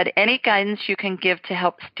 She said, "Any guidance you can give to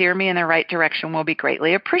help steer me in the right direction will be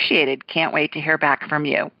greatly appreciated. Can't wait to hear back from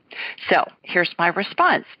you." So here's my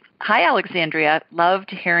response. "Hi, Alexandria.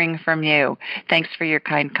 Loved hearing from you. Thanks for your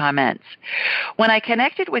kind comments. When I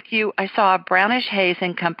connected with you, I saw a brownish haze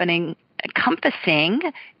encompassing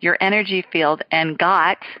your energy field and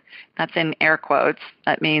got," that's in air quotes,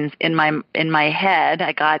 that means in my head,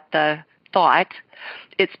 I got the thought,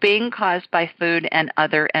 "it's being caused by food and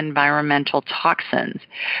other environmental toxins.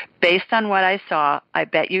 Based on what I saw, I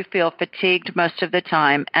bet you feel fatigued most of the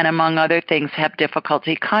time and, among other things, have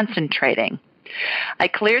difficulty concentrating. I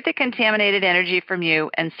cleared the contaminated energy from you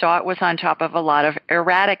and saw it was on top of a lot of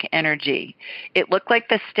erratic energy. It looked like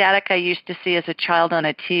the static I used to see as a child on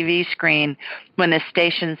a TV screen when the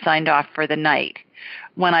station signed off for the night.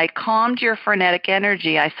 When I calmed your frenetic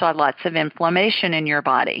energy, I saw lots of inflammation in your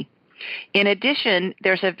body. In addition,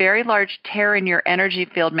 there's a very large tear in your energy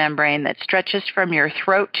field membrane that stretches from your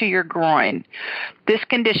throat to your groin. This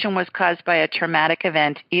condition was caused by a traumatic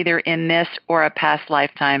event, either in this or a past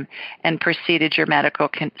lifetime, and preceded your medical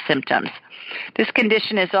symptoms. This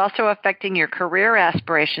condition is also affecting your career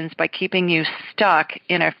aspirations by keeping you stuck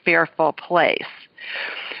in a fearful place.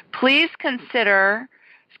 Please consider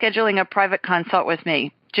scheduling a private consult with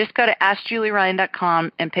me. Just go to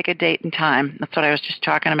AskJulieRyan.com and pick a date and time. That's what I was just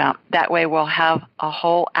talking about. That way we'll have a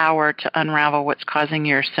whole hour to unravel what's causing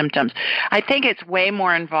your symptoms. I think it's way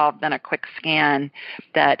more involved than a quick scan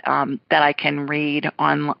that I can read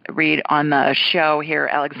on the show here,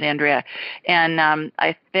 Alexandria. And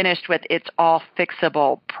I finished with It's All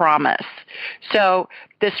Fixable, Promise. So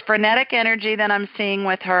this frenetic energy that I'm seeing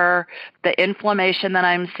with her, the inflammation that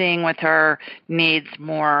I'm seeing with her needs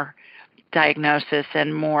more diagnosis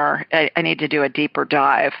and more. I need to do a deeper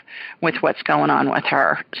dive with what's going on with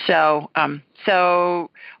her. So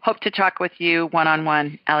hope to talk with you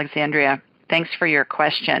one-on-one, Alexandria. Thanks for your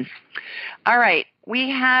question. All right. We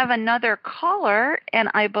have another caller, and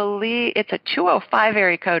I believe it's a 205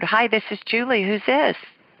 area code. Hi, this is Julie. Who's this?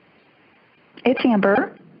 It's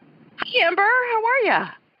Amber. Hi, Amber. How are you?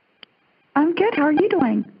 I'm good. How are you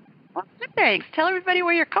doing? Well, good, thanks. Tell everybody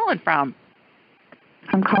where you're calling from.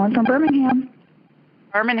 I'm calling from Birmingham.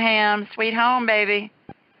 Birmingham, sweet home, baby.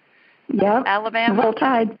 Yep. Alabama. Roll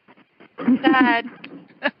Tide. Tide.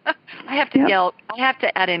 I have to yell. I have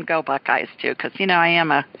to add in Go Buckeyes too, because I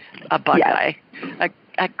am a Buckeye,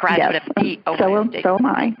 a graduate of the Ohio State. So am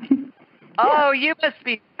I. Oh, you must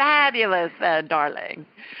be fabulous, darling.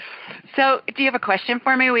 So, do you have a question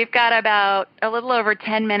for me? We've got about a little over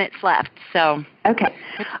 10 minutes left. So. Okay,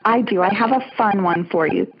 I do. I have a fun one for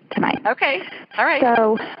you tonight. Okay, all right.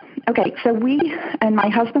 So we and my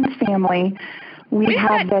husband's family, we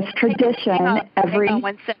have this tradition every.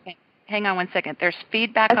 Hang on one second. There's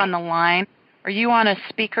feedback on the line. Are you on a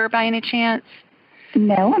speaker by any chance?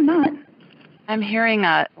 No, I'm not. I'm hearing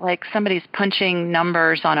like somebody's punching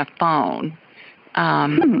numbers on a phone.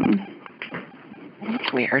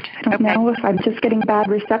 That's weird. I don't know if I'm just getting bad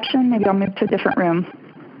reception. Maybe I'll move to a different room.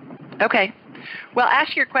 Okay. Well,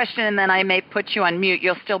 ask your question, and then I may put you on mute.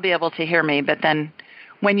 You'll still be able to hear me, but then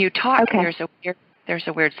when you talk, there's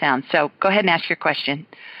a weird sound. So go ahead and ask your question.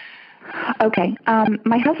 Okay.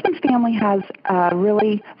 My husband's family has a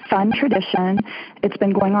really fun tradition. It's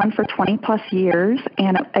been going on for 20-plus years,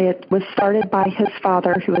 and it was started by his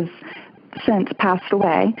father, who has since passed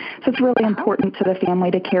away. So it's really important to the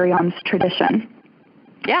family to carry on this tradition.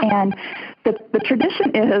 Yeah. And the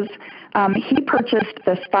tradition is he purchased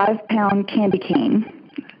this 5-pound candy cane.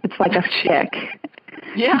 It's like a stick.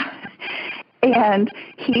 Yeah. And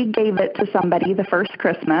he gave it to somebody the first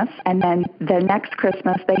Christmas, and then the next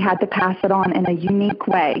Christmas they had to pass it on in a unique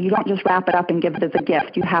way. You don't just wrap it up and give it as a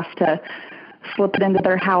gift. You have to slip it into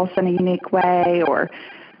their house in a unique way, or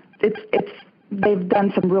they've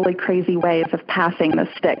done some really crazy ways of passing the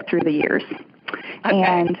stick through the years. Okay.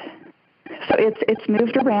 And so it's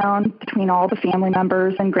moved around between all the family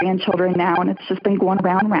members and grandchildren now, and it's just been going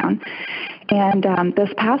around and around. And this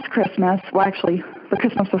past Christmas, well, actually, the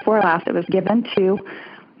Christmas before last, it was given to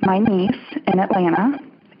my niece in Atlanta,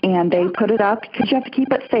 and they put it up because you have to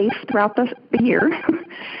keep it safe throughout the year.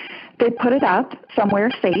 They put it up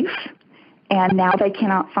somewhere safe, and now they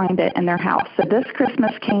cannot find it in their house. So this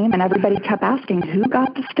Christmas came, and everybody kept asking, who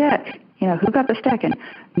got the stick? Who got the stick? And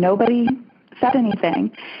nobody said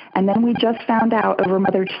anything. And then we just found out over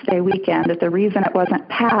Mother's Day weekend that the reason it wasn't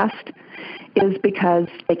passed is because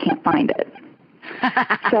they can't find it.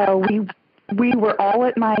 So we were all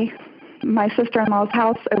at my sister-in-law's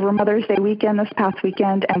house over Mother's Day weekend this past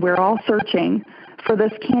weekend, and we're all searching for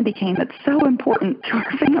this candy cane that's so important to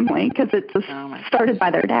our family because it's started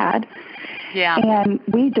by their dad. Yeah. And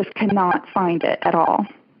we just cannot find it at all.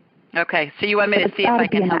 Okay. So you want me to see if I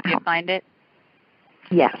can help you find it?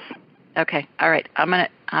 Yes. Okay. All right. I'm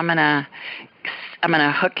gonna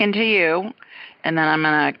hook into you, and then I'm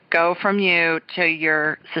gonna go from you to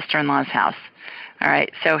your sister-in-law's house. All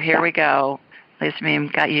right. So here we go. Lisa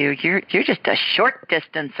Beam got you. You're just a short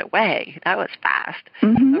distance away. That was fast.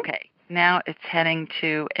 Mm-hmm. Okay. Now it's heading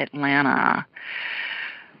to Atlanta.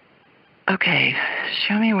 Okay.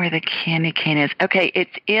 Show me where the candy cane is. Okay.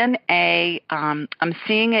 It's in I'm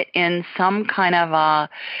seeing it in some kind of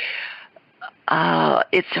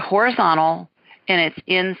it's horizontal, and it's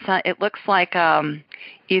inside. It looks like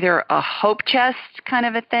either a hope chest kind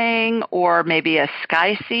of a thing, or maybe a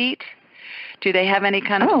sky seat. Do they have any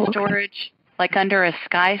kind of storage, like under a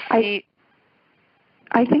sky seat?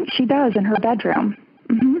 I think she does in her bedroom.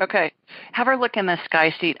 Mm-hmm. Okay. Have her look in the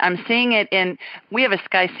sky seat. I'm seeing it we have a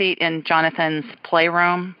sky seat in Jonathan's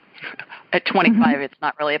playroom. At 25, It's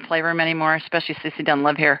not really a playroom anymore, especially since he doesn't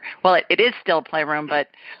live here. Well, it is still a playroom, but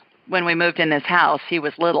when we moved in this house, he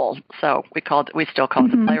was little, so we still call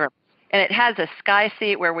it a playroom. And it has a sky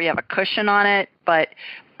seat where we have a cushion on it, but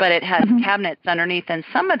it has cabinets underneath. And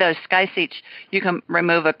some of those sky seats, you can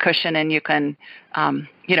remove a cushion and you can,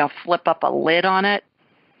 flip up a lid on it,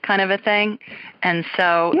 kind of a thing. And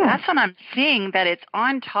so that's what I'm seeing, that it's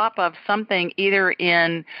on top of something either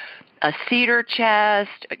in a cedar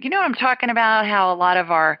chest. You know what I'm talking about? How a lot of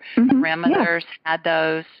our grandmothers had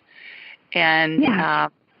those, and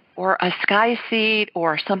or a sky seat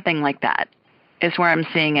or something like that is where I'm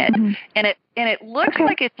seeing it. And it looks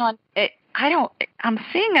like it's on it. I'm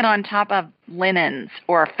seeing it on top of linens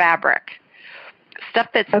or fabric, stuff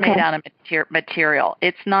that's made out of material.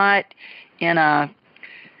 It's not in a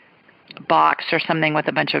box or something with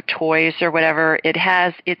a bunch of toys or whatever. It's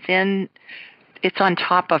on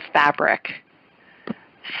top of fabric.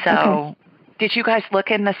 So, did you guys look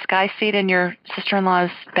in the sky seat in your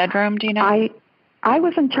sister-in-law's bedroom? Do you know? I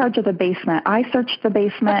was in charge of the basement. I searched the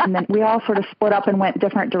basement, and then we all sort of split up and went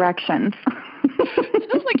different directions.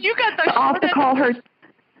 Sounds like you got the so I'll have to call her.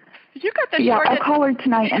 You got the I'll call her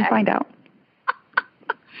tonight and find out.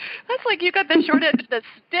 That's like you got the short end of the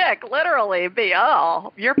stick, literally.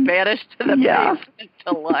 You're banished to the basement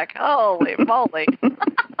to look. Holy moly.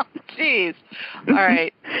 Jeez. All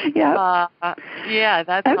right.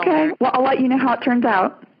 That's okay. Hilarious. Well, I'll let you know how it turns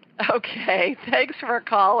out. Okay. Thanks for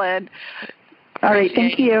calling. All right.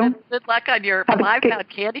 Thank you. Good luck on your 5-pound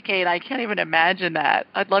candy cane. I can't even imagine that.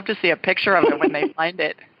 I'd love to see a picture of it when they find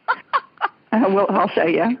it. I'll show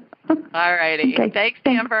you. All righty. Okay. Thanks,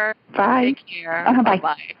 Amber. Bye. Take care. Bye.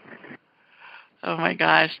 Bye. Oh, my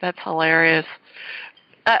gosh. That's hilarious.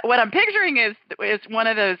 What I'm picturing is one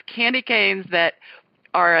of those candy canes that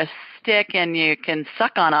are a stick and you can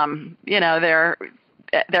suck on them. You know,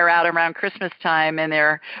 they're out around Christmas time, and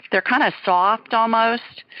they're kind of soft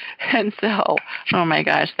almost. And so, oh my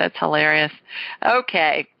gosh, that's hilarious.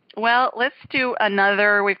 Okay. Well, let's do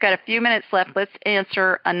another. We've got a few minutes left. Let's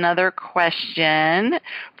answer another question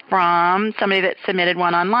from somebody that submitted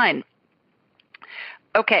one online.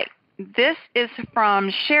 Okay. This is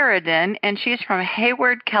from Sheridan, and she's from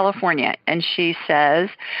Hayward, California, and she says,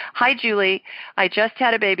 "Hi, Julie. I just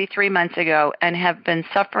had a baby 3 months ago and have been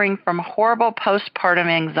suffering from horrible postpartum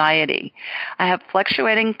anxiety. I have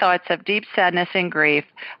fluctuating thoughts of deep sadness and grief.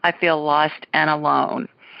 I feel lost and alone.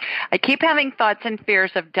 I keep having thoughts and fears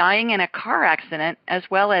of dying in a car accident, as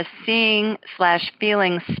well as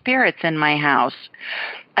seeing/feeling spirits in my house.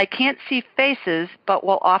 I can't see faces, but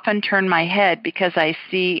will often turn my head because I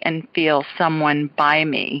see and feel someone by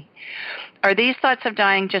me. Are these thoughts of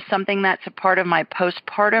dying just something that's a part of my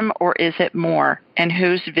postpartum, or is it more? And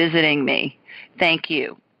who's visiting me? Thank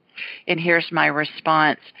you." And here's my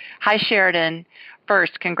response. Hi, Sheridan.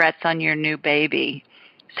 First, congrats on your new baby.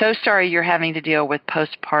 So sorry you're having to deal with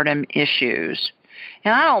postpartum issues.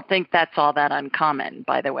 And I don't think that's all that uncommon,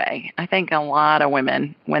 by the way. I think a lot of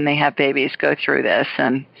women, when they have babies, go through this,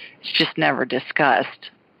 and it's just never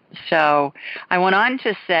discussed. So I went on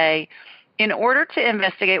to say, in order to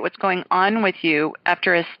investigate what's going on with you,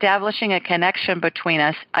 after establishing a connection between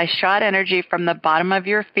us, I shot energy from the bottom of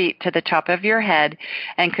your feet to the top of your head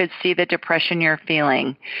and could see the depression you're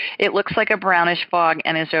feeling. It looks like a brownish fog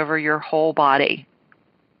and is over your whole body.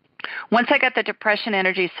 Once I got the depression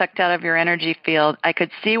energy sucked out of your energy field, I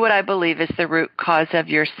could see what I believe is the root cause of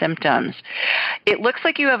your symptoms. It looks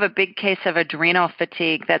like you have a big case of adrenal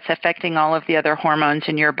fatigue that's affecting all of the other hormones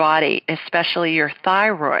in your body, especially your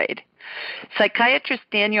thyroid. Psychiatrist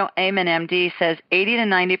Daniel Amen, MD, says 80 to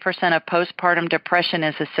 90% of postpartum depression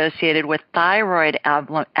is associated with thyroid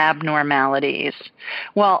abnormalities.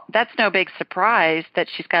 Well, that's no big surprise that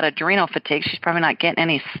she's got adrenal fatigue. She's probably not getting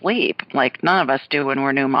any sleep, like none of us do when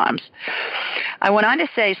we're new moms. I went on to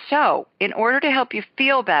say, so in order to help you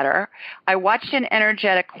feel better, I watched an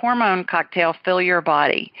energetic hormone cocktail fill your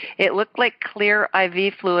body. It looked like clear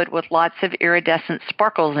IV fluid with lots of iridescent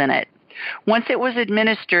sparkles in it. Once it was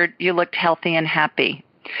administered, you looked healthy and happy.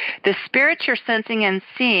 The spirits you're sensing and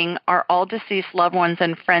seeing are all deceased loved ones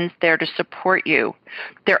and friends there to support you.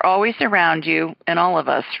 They're always around you, and all of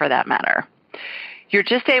us for that matter. You're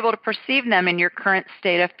just able to perceive them in your current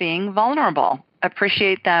state of being vulnerable.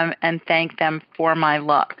 Appreciate them and thank them for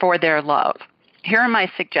their love. Here are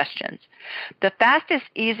my suggestions. The fastest,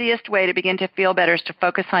 easiest way to begin to feel better is to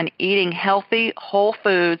focus on eating healthy, whole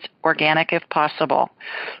foods, organic if possible.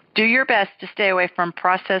 Do your best to stay away from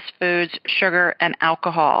processed foods, sugar, and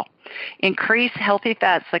alcohol. Increase healthy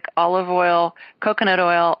fats like olive oil, coconut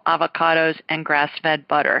oil, avocados, and grass-fed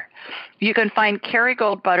butter. You can find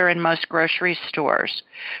Kerrygold butter in most grocery stores.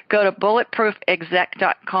 Go to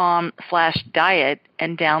bulletproofexec.com/diet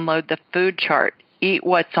and download the food chart. Eat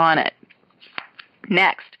what's on it.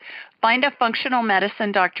 Next, find a functional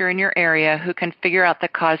medicine doctor in your area who can figure out the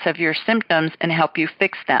cause of your symptoms and help you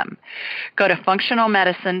fix them. Go to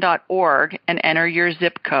functionalmedicine.org and enter your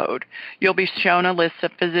zip code. You'll be shown a list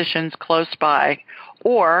of physicians close by.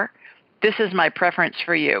 Or, this is my preference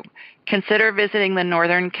for you, consider visiting the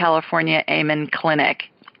Northern California Amen Clinic.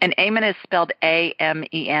 And Amen is spelled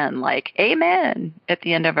A-M-E-N, like amen at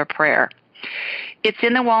the end of a prayer. It's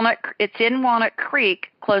in Walnut Creek,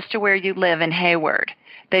 close to where you live in Hayward.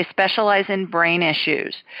 They specialize in brain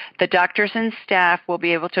issues. The doctors and staff will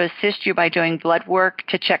be able to assist you by doing blood work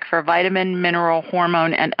to check for vitamin, mineral,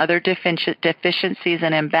 hormone, and other deficiencies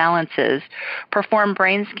and imbalances, perform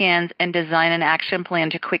brain scans, and design an action plan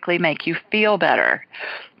to quickly make you feel better.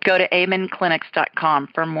 Go to amenclinics.com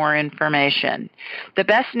for more information. The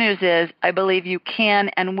best news is I believe you can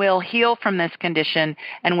and will heal from this condition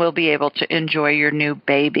and will be able to enjoy your new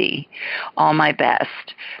baby. All my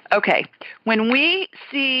best. Okay, when we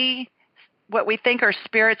see what we think are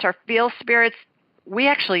spirits or feel spirits, we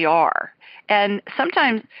actually are. And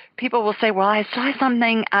sometimes people will say, well, I saw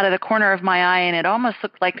something out of the corner of my eye and it almost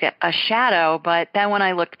looked like a shadow, but then when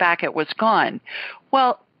I looked back, it was gone.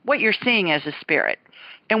 Well, what you're seeing is a spirit.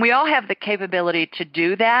 And we all have the capability to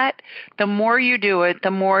do that. The more you do it,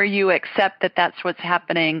 the more you accept that that's what's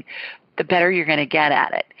happening, the better you're going to get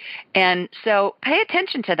at it. And so pay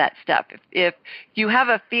attention to that stuff. If you have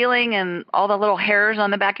a feeling and all the little hairs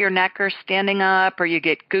on the back of your neck are standing up, or you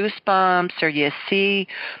get goosebumps, or you see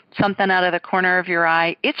something out of the corner of your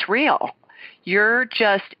eye, it's real. You're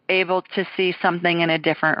just able to see something in a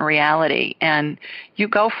different reality, and you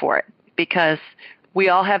go for it because we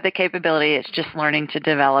all have the capability. It's just learning to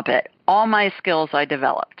develop it. All my skills I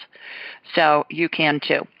developed. So you can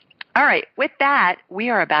too. All right. With that, we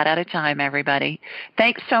are about out of time, everybody.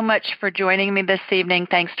 Thanks so much for joining me this evening.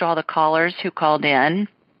 Thanks to all the callers who called in.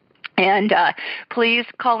 And please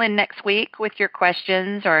call in next week with your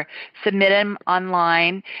questions or submit them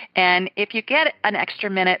online. And if you get an extra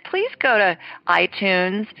minute, please go to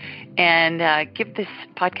iTunes and give this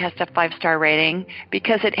podcast a 5-star rating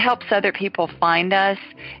because it helps other people find us.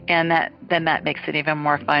 And then that makes it even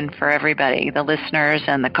more fun for everybody, the listeners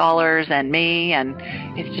and the callers and me. And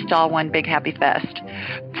it's just all one big happy fest.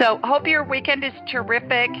 So hope your weekend is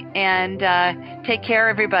terrific. And take care,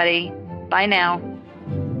 everybody. Bye now.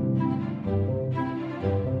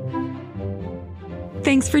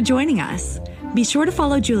 Thanks for joining us. Be sure to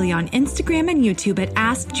follow Julie on Instagram and YouTube at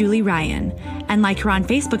Ask Julie Ryan and like her on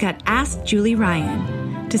Facebook at Ask Julie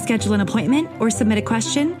Ryan. To schedule an appointment or submit a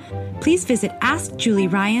question, please visit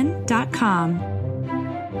AskJulieRyan.com.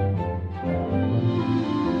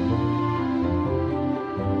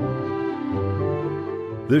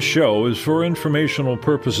 This show is for informational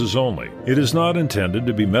purposes only. It is not intended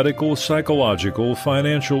to be medical, psychological,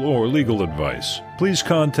 financial, or legal advice. Please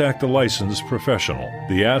contact a licensed professional.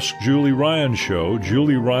 The Ask Julie Ryan Show,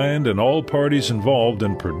 Julie Ryan and all parties involved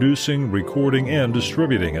in producing, recording, and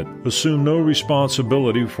distributing it assume no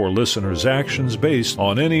responsibility for listeners' actions based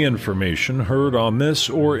on any information heard on this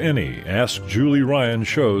or any Ask Julie Ryan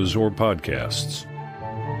shows or podcasts.